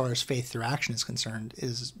 Merrill, as far as faith through action is concerned,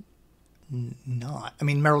 is not. I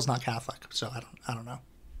mean, Merrill's not Catholic, so I don't know.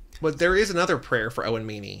 But there is another prayer for Owen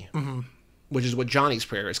Meany, which is what Johnny's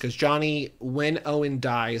prayer is. Because Johnny, when Owen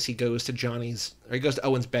dies, he goes to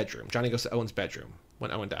Owen's bedroom. Johnny goes to Owen's bedroom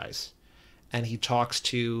when Owen dies. And he talks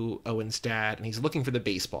to Owen's dad, and he's looking for the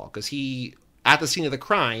baseball. Because he... At the scene of the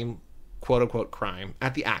crime, quote-unquote crime,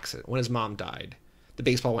 at the accident, when his mom died, the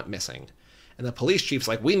baseball went missing. And the police chief's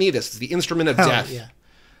like, we need this. It's the instrument of death. Yeah.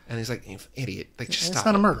 And he's like, idiot. Like, just stop. It's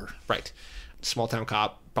not a murder. Right. Small-town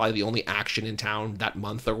cop, probably the only action in town that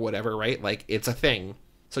month or whatever, right? Like, it's a thing.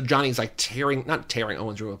 So Johnny's like not tearing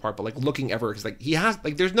Owen's room apart, but like looking ever, because like he has,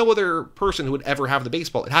 like, there's no other person who would ever have the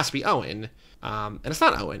baseball. It has to be Owen. And it's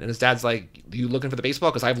not Owen. And his dad's like, you looking for the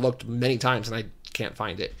baseball? Because I've looked many times and I can't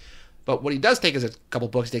find it. But what he does take is a couple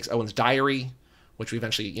books. He takes Owen's diary, which we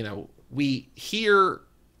eventually, we hear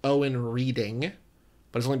Owen reading,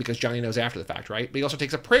 but it's only because Johnny knows after the fact, right? But he also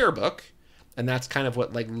takes a prayer book, and that's kind of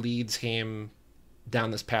what, like, leads him down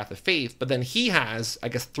this path of faith. But then he has, I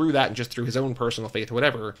guess, through that and just through his own personal faith or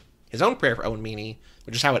whatever, his own prayer for Owen Meany,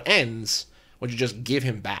 which is how it ends, which is just give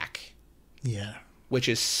him back. Yeah. Which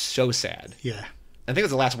is so sad. Yeah. I think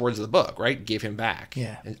it's the last words of the book, right? Give him back.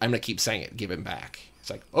 Yeah. And I'm going to keep saying it, give him back. It's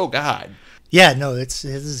like, oh, God. Yeah, no, this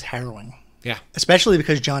is harrowing. Yeah. Especially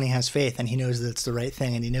because Johnny has faith, and he knows that it's the right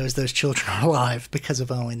thing, and he knows those children are alive because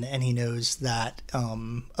of Owen, and he knows that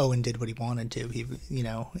Owen did what he wanted to. He,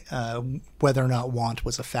 whether or not want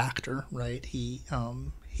was a factor, right? He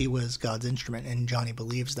was God's instrument, and Johnny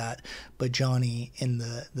believes that. But Johnny, in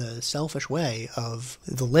the selfish way of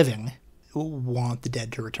the living, want the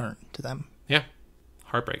dead to return to them. Yeah.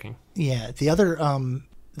 Heartbreaking. Yeah. The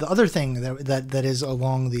other thing that is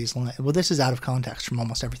along these lines, well, this is out of context from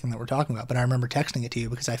almost everything that we're talking about, but I remember texting it to you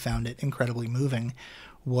because I found it incredibly moving,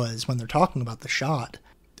 was when they're talking about the shot,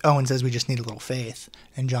 Owen says, we just need a little faith.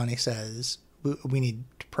 And Johnny says, we need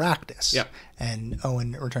to practice. Yep. And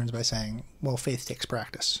Owen returns by saying, well, faith takes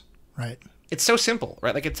practice, right? It's so simple,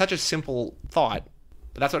 right? Like, it's such a simple thought,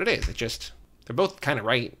 but that's what it is. It's just, they're both kind of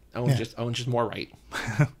right. Owen's just more right.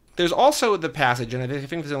 There's also the passage, and I think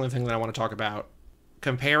this is the only thing that I want to talk about,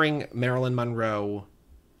 comparing Marilyn Monroe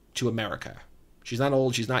to America. She's not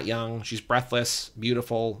old, she's not young, she's breathless,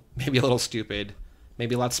 beautiful, maybe a little stupid,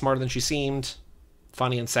 maybe a lot smarter than she seemed,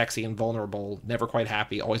 funny and sexy and vulnerable, never quite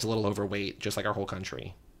happy, always a little overweight, just like our whole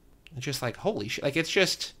country. It's just like, holy shit. Like, it's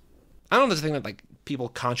just, I don't know if it's a thing that, like, people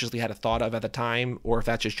consciously had a thought of at the time, or if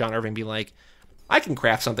that's just John Irving being like, I can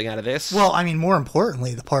craft something out of this. Well, I mean, more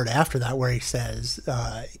importantly, the part after that where he says,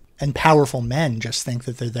 and powerful men just think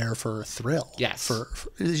that they're there for a thrill. Yes.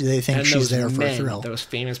 They think she's there for a thrill. Those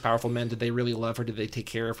famous, powerful men, did they really love her? Did they take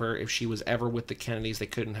care of her? If she was ever with the Kennedys, they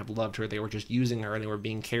couldn't have loved her. They were just using her, and they were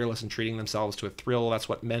being careless and treating themselves to a thrill. That's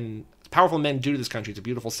what powerful men do to this country. It's a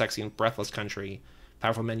beautiful, sexy, and breathless country.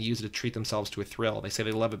 Powerful men use it to treat themselves to a thrill. They say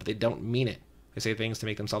they love it, but they don't mean it. They say things to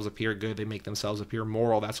make themselves appear good. They make themselves appear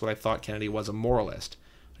moral. That's what I thought Kennedy was, a moralist.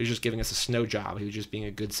 He was just giving us a snow job. He was just being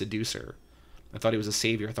a good seducer. I thought he was a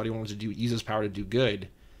savior. I thought he wanted to use his power to do good.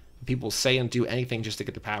 People say and do anything just to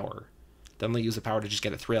get the power. Then they use the power to just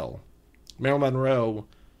get a thrill. Marilyn Monroe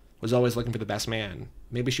was always looking for the best man.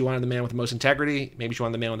 Maybe she wanted the man with the most integrity. Maybe she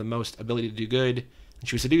wanted the man with the most ability to do good. And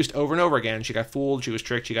she was seduced over and over again. She got fooled. She was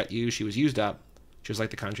tricked. She got used. She was used up. She was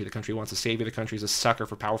like the country. The country wants a savior. The country is a sucker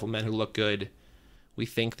for powerful men who look good. We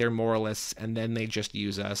think they're moralists, and then they just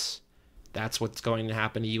use us. That's what's going to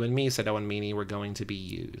happen to you and me, said Owen Meany. We're going to be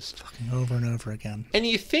used. Fucking over and over again. And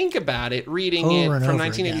you think about it, reading it from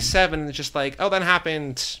 1987, and it's just like, oh, that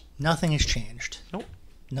happened. Nothing has changed. Nope.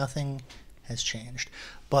 Nothing has changed.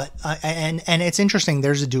 But, and it's interesting,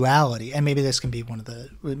 there's a duality, and maybe this can be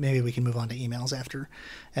maybe we can move on to emails after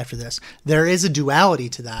this. There is a duality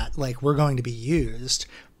to that, like, we're going to be used.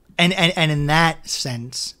 And in that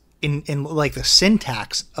sense, in like the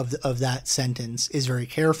syntax of that sentence is very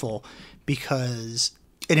careful, because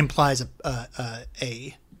it implies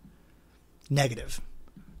a negative,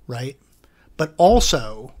 right? But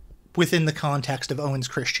also within the context of Owen's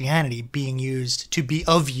Christianity being used to be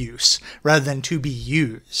of use rather than to be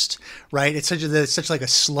used, right? It's such like a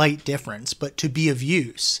slight difference, but to be of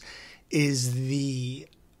use is the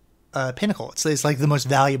pinnacle. It's like the most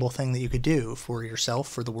valuable thing that you could do for yourself,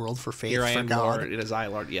 for the world, for faith, Here I for am, God. Lord, it is I,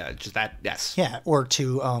 Lord. Yeah, just that, yes. Yeah, or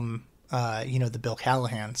to the Bill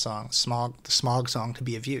Callahan song, the Smog song, To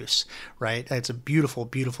Be of Use, right? It's a beautiful,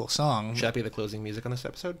 beautiful song. Should that be the closing music on this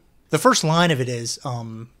episode? The first line of it is,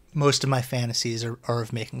 most of my fantasies are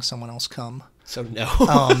of making someone else come. So no.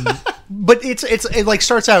 But it like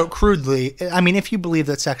starts out crudely. I mean, if you believe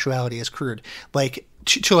that sexuality is crude, like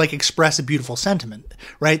to like express a beautiful sentiment,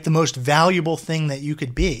 right? The most valuable thing that you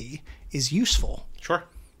could be is useful. Sure.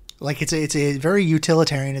 Like it's a very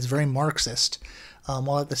utilitarian, it's very Marxist,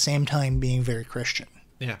 while at the same time being very Christian.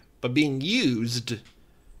 Yeah, but being used is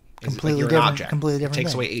Completely like you're an different. object. Completely different. It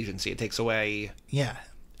takes thing. away agency. It takes away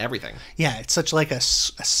everything. Yeah, it's such like a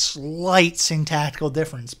slight syntactical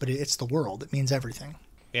difference, but it's the world. It means everything.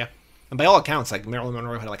 Yeah, and by all accounts, like Marilyn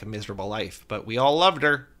Monroe had like a miserable life, but we all loved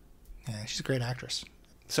her. Yeah, she's a great actress.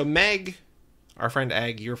 So Meg, our friend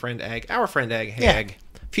Egg, your friend Egg, our friend Egg, hey Yeah. Egg,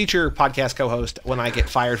 future podcast co-host when I get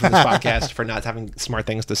fired from this podcast for not having smart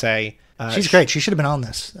things to say. She's great. She should have been on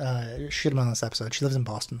this. She should have been on this episode. She lives in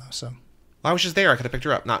Boston, though, so. I was just there. I could have picked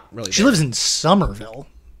her up. Not really. She lives in Somerville,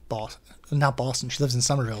 Boston. Not Boston. She lives in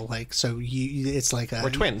Somerville. Like, so it's like We're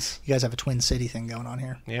twins. You guys have a twin city thing going on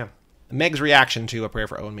here. Yeah. Meg's reaction to A Prayer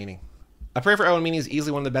for Owen Meany. A Prayer for Owen Meany is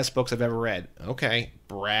easily one of the best books I've ever read. Okay.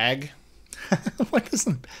 Brag. What is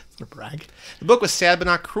that? A brag? The book was sad but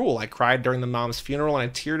not cruel. I cried during the mom's funeral, and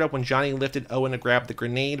I teared up when Johnny lifted Owen to grab the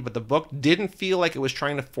grenade, but the book didn't feel like it was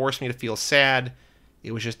trying to force me to feel sad.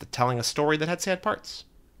 It was just telling a story that had sad parts.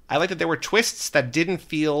 I liked that there were twists that didn't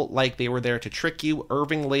feel like they were there to trick you.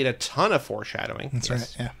 Irving laid a ton of foreshadowing. That's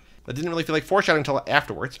right, yeah. But didn't really feel like foreshadowing until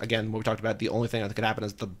afterwards. Again, what we talked about, the only thing that could happen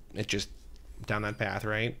is it just down that path,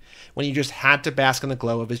 right? When you just had to bask in the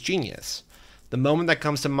glow of his genius. The moment that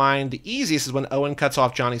comes to mind the easiest is when Owen cuts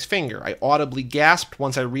off Johnny's finger. I audibly gasped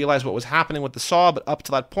once I realized what was happening with the saw, but up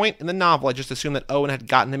to that point in the novel, I just assumed that Owen had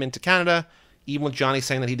gotten him into Canada, even with Johnny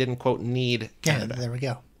saying that he didn't, quote, need Canada. Yeah, there we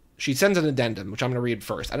go. She sends an addendum, which I'm going to read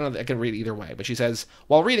first. I don't know if I can read either way, but she says,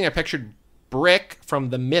 while reading, I pictured Brick from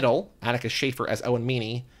The Middle, Atticus Schaefer as Owen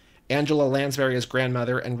Meany, Angela Lansbury as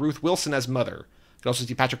grandmother, and Ruth Wilson as mother. I could also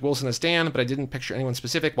see Patrick Wilson as Dan, but I didn't picture anyone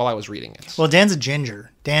specific while I was reading it. Well, Dan's a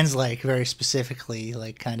ginger. Dan's like very specifically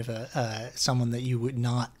like kind of a someone that you would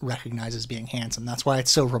not recognize as being handsome. That's why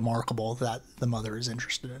it's so remarkable that the mother is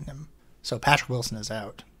interested in him. So Patrick Wilson is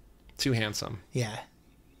out. Too handsome. Yeah.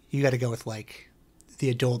 You got to go with like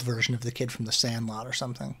the adult version of the kid from The Sandlot or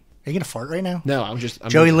something. Are you going to fart right now? No, I'm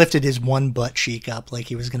Joey lifted his one butt cheek up like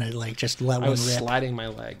he was going to like just let one rip. I was sliding my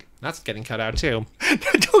leg. That's getting cut out too.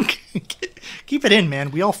 Don't keep it in,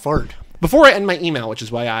 man. We all fart. Before I end my email, which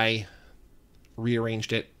is why I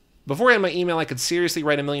rearranged it. Before I end my email, I could seriously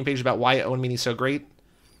write a million pages about why Owen Meany is so great.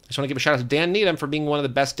 I just want to give a shout out to Dan Needham for being one of the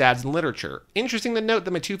best dads in literature. Interesting to note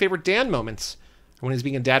that my two favorite Dan moments are when he's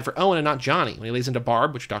being a dad for Owen and not Johnny. When he lays into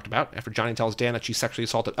Barb, which we talked about, after Johnny tells Dan that she sexually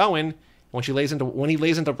assaulted Owen, when he lays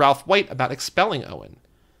into Ralph White about expelling Owen.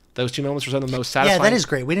 Those 2 moments were some of the most satisfying. Yeah, that is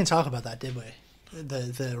great. We didn't talk about that, did we?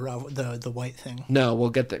 The White thing. No, we'll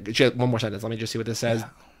get there. One more sentence. Let me just see what this says. Yeah.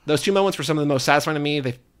 Those 2 moments were some of the most satisfying to me.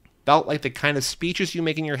 They felt like the kind of speeches you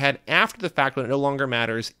make in your head after the fact when it no longer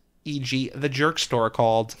matters, e.g. the jerk store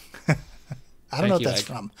called. I don't know what that's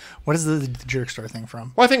from. What is the jerk store thing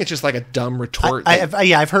from? Well, I think it's just like a dumb retort.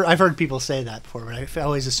 I've heard people say that before, but I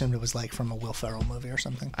always assumed it was like from a Will Ferrell movie or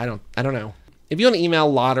something. I don't know. If you want to email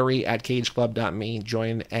lottery@cageclub.me,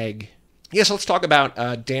 join the egg. Yeah, so let's talk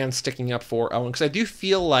about Dan sticking up for Owen, because I do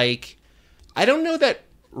feel like, I don't know that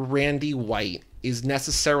Randy White is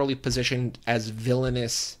necessarily positioned as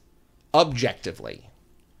villainous objectively.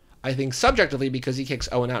 I think subjectively, because he kicks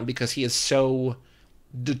Owen out and because he is so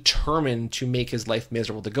determined to make his life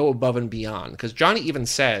miserable, to go above and beyond. Because Johnny even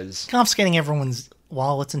says, confiscating everyone's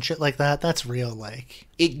wallets and shit like that, that's real, like...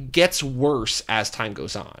 It gets worse as time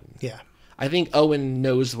goes on. Yeah. I think Owen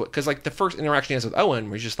knows what... Because, like, the first interaction he has with Owen,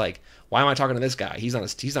 where he's just like, why am I talking to this guy? He's not a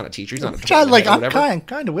teacher. He's not a I'm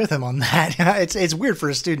kind of with him on that. It's weird for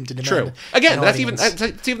a student to demand. True. Again, that's even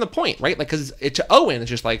the point, right? Like, because to Owen, it's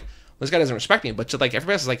just like, this guy doesn't respect me. But to, like,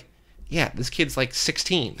 everybody else is like, yeah, this kid's like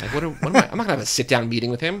 16. Like, what am I? I'm not gonna have a sit down meeting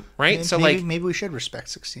with him, right? Maybe we should respect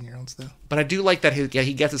 16-year-olds though. But I do like that he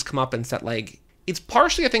gets his comeuppance. That, like, it's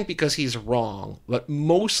partially, I think, because he's wrong, but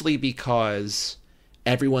mostly because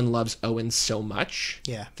everyone loves Owen so much,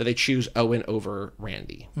 that they choose Owen over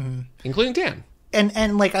Randy, including Dan.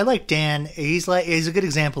 And like, I like Dan. He's a good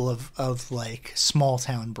example of like small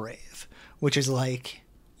town brave, which is like,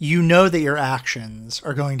 you know that your actions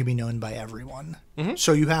are going to be known by everyone. Mm-hmm.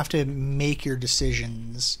 So you have to make your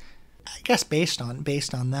decisions, I guess, based on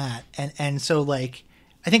that. And so, like,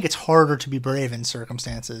 I think it's harder to be brave in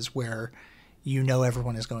circumstances where you know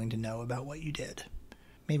everyone is going to know about what you did.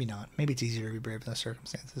 Maybe not. Maybe it's easier to be brave in those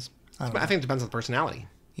circumstances. I think it depends on the personality.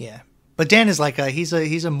 Yeah. But Dan is like he's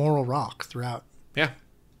a moral rock throughout. Yeah.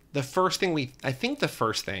 The first thing we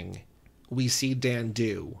see Dan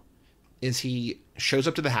do is he shows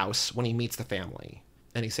up to the house when he meets the family,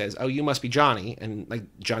 and he says, "Oh, you must be Johnny." And, like,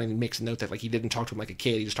 Johnny makes a note that, like, he didn't talk to him like a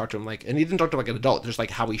kid. He just talked to him and he didn't talk to him like an adult, just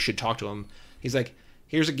like how he should talk to him. He's like,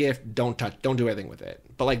 "Here's a gift. Don't do anything with it."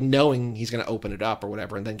 But, like, knowing he's going to open it up or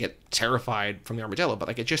whatever, and then get terrified from the armadillo. But,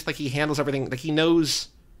 like, it's just like he handles everything. Like, he knows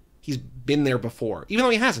he's been there before, even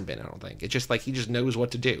though he hasn't been. I don't think it's just like he just knows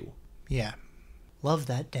what to do. Yeah, love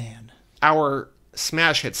that Dan. Our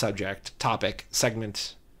smash hit topic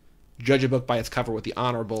segment. Judge a book by its cover with the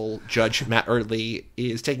Honorable Judge Matt Erdley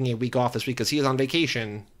is taking a week off this week because he is on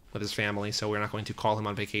vacation with his family, so we're not going to call him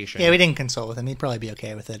on vacation. Yeah, we didn't consult with him. He'd probably be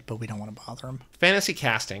okay with it, but we don't want to bother him. Fantasy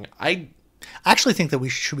casting. I actually think that we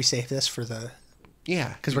should save this for the...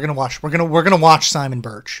 Yeah. Because we're gonna watch Simon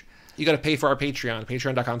Birch. You got to pay for our Patreon,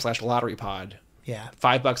 patreon.com/lotterypod. Yeah.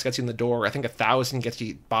 $5 gets you in the door. I think 1,000 gets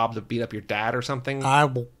you Bob to beat up your dad or something. I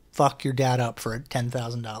will fuck your dad up for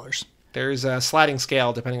 $10,000. There's a sliding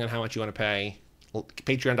scale depending on how much you want to pay.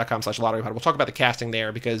 Patreon.com/lotterypod. We'll talk about the casting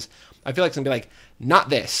there because I feel like it's going to be like, not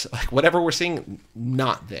this. Like, whatever we're seeing,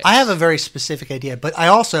 not this. I have a very specific idea, but I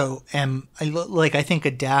also am, I think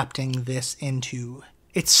adapting this into,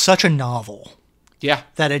 it's such a novel. Yeah.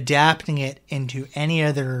 That adapting it into any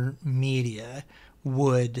other media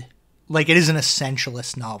would... Like, it is an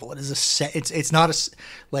essentialist novel. It is it's not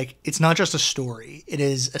just a story. It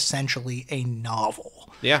is essentially a novel.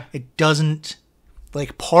 Yeah. It doesn't,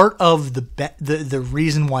 like, part of the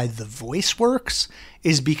reason why the voice works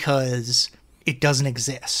is because it doesn't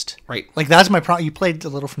exist. Right. Like, that's my problem. You played a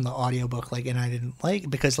little from the audiobook, like, and I didn't like,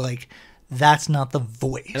 because, like, that's not the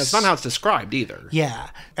voice. And it's not how it's described either. Yeah.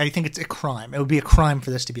 I think it's a crime. It would be a crime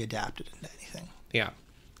for this to be adapted into anything. Yeah.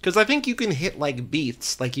 Because I think you can hit, like,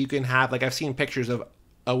 beats. Like, you can have... Like, I've seen pictures of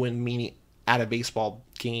Owen Meany at a baseball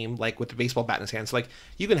game, like, with the baseball bat in his hand. So, like,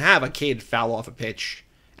 you can have a kid foul off a pitch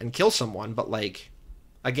and kill someone. But, like,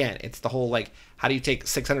 again, it's the whole, like, how do you take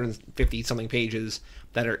 650-something pages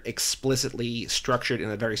that are explicitly structured in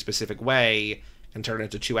a very specific way and turn it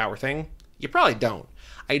into a 2-hour thing? You probably don't.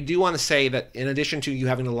 I do want to say that in addition to you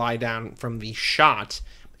having to lie down from the shot...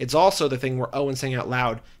 It's also the thing where Owen's saying out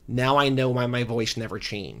loud, now I know why my voice never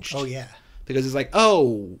changed. Oh, yeah. Because it's like,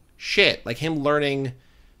 oh, shit. Like, him learning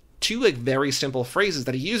 2, like, very simple phrases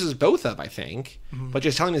that he uses both of, I think. Mm-hmm. But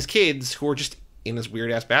just telling his kids, who are just in this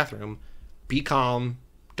weird-ass bathroom, be calm,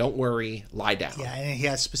 don't worry, lie down. Yeah, and he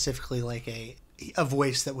has specifically, like, a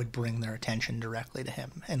voice that would bring their attention directly to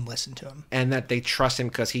him and listen to him. And that they trust him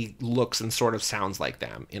because he looks and sort of sounds like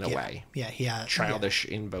them, in a way. Yeah, childish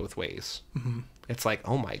in both ways. Mm-hmm. It's like,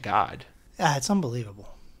 oh my God. Yeah, it's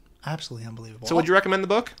unbelievable. Absolutely unbelievable. So would you recommend the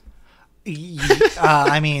book?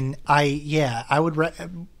 I mean, I would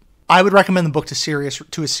recommend the book to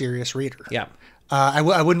a serious reader. Yeah. I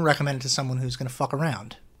wouldn't recommend it to someone who's going to fuck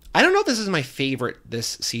around. I don't know if this is my favorite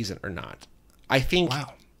this season or not. I think.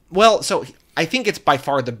 Wow. Well, so I think it's by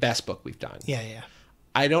far the best book we've done. Yeah.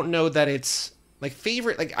 I don't know that it's like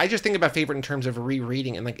favorite. Like I just think about favorite in terms of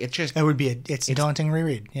rereading, and like it's a daunting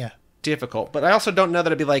reread. Yeah. difficult. But I also don't know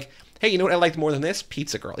that I'd be like, hey, you know what I liked more than this?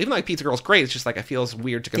 Pizza Girl. Even though like, Pizza Girl's great, it's just like I feel it's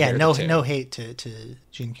weird to compare. Yeah. the two. No hate to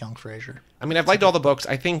Jean Kyung Fraser. I mean, I've liked all the books.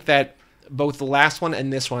 I think that both the last one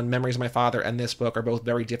and this one, Memories of My Father, and this book are both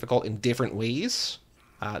very difficult in different ways.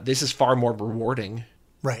 This is far more rewarding.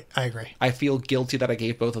 Right, I agree. I feel guilty that I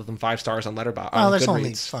gave both of them 5 stars on Letterboxd. Oh, that's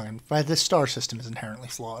only fine. The star system is inherently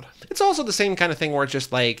flawed. It's also the same kind of thing where it's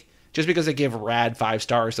just like, just because I give Rad 5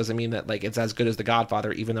 stars doesn't mean that like it's as good as The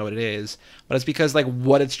Godfather, even though it is. But it's because like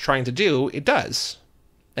what it's trying to do, it does.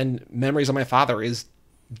 And Memories of My Father is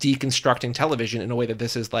deconstructing television in a way that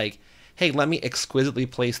this is like, hey, let me exquisitely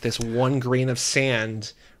place this one grain of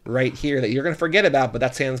sand right here that you're going to forget about, but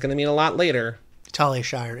that sand's going to mean a lot later. Talia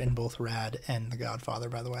Shire in both Rad and The Godfather,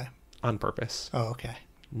 by the way. On purpose. Oh, okay.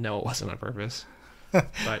 No, it wasn't on purpose.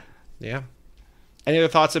 But, yeah. Any other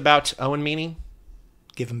thoughts about Owen Meany?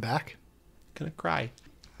 Give him back. Gonna cry.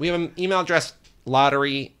 We have an email address,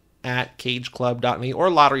 lottery@cageclub.me or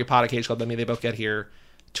lotterypod@cageclub.me. They both get here.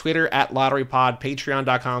 Twitter @lotterypod,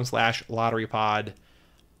 patreon.com/lotterypod,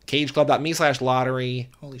 cageclub.me/lottery.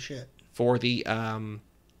 Holy shit. For the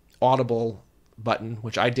Audible button,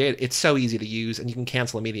 which I did. It's so easy to use, and you can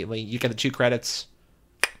cancel immediately. You get the 2 credits.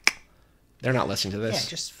 They're not listening to this. Yeah,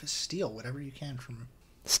 just steal whatever you can from...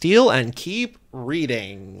 Steal and keep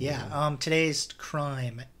reading. Yeah, today's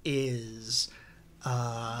crime is...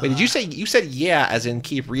 Wait, did you said yeah as in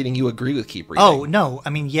keep reading, you agree with keep reading? Oh, no, I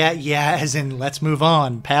mean yeah as in let's move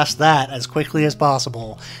on past that as quickly as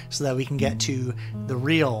possible so that we can get to the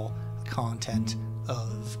real content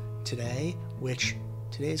of today, which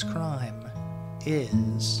today's crime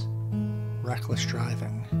is reckless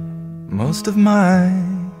driving. Most of my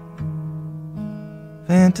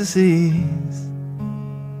fantasies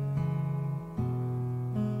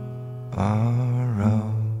are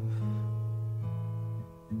of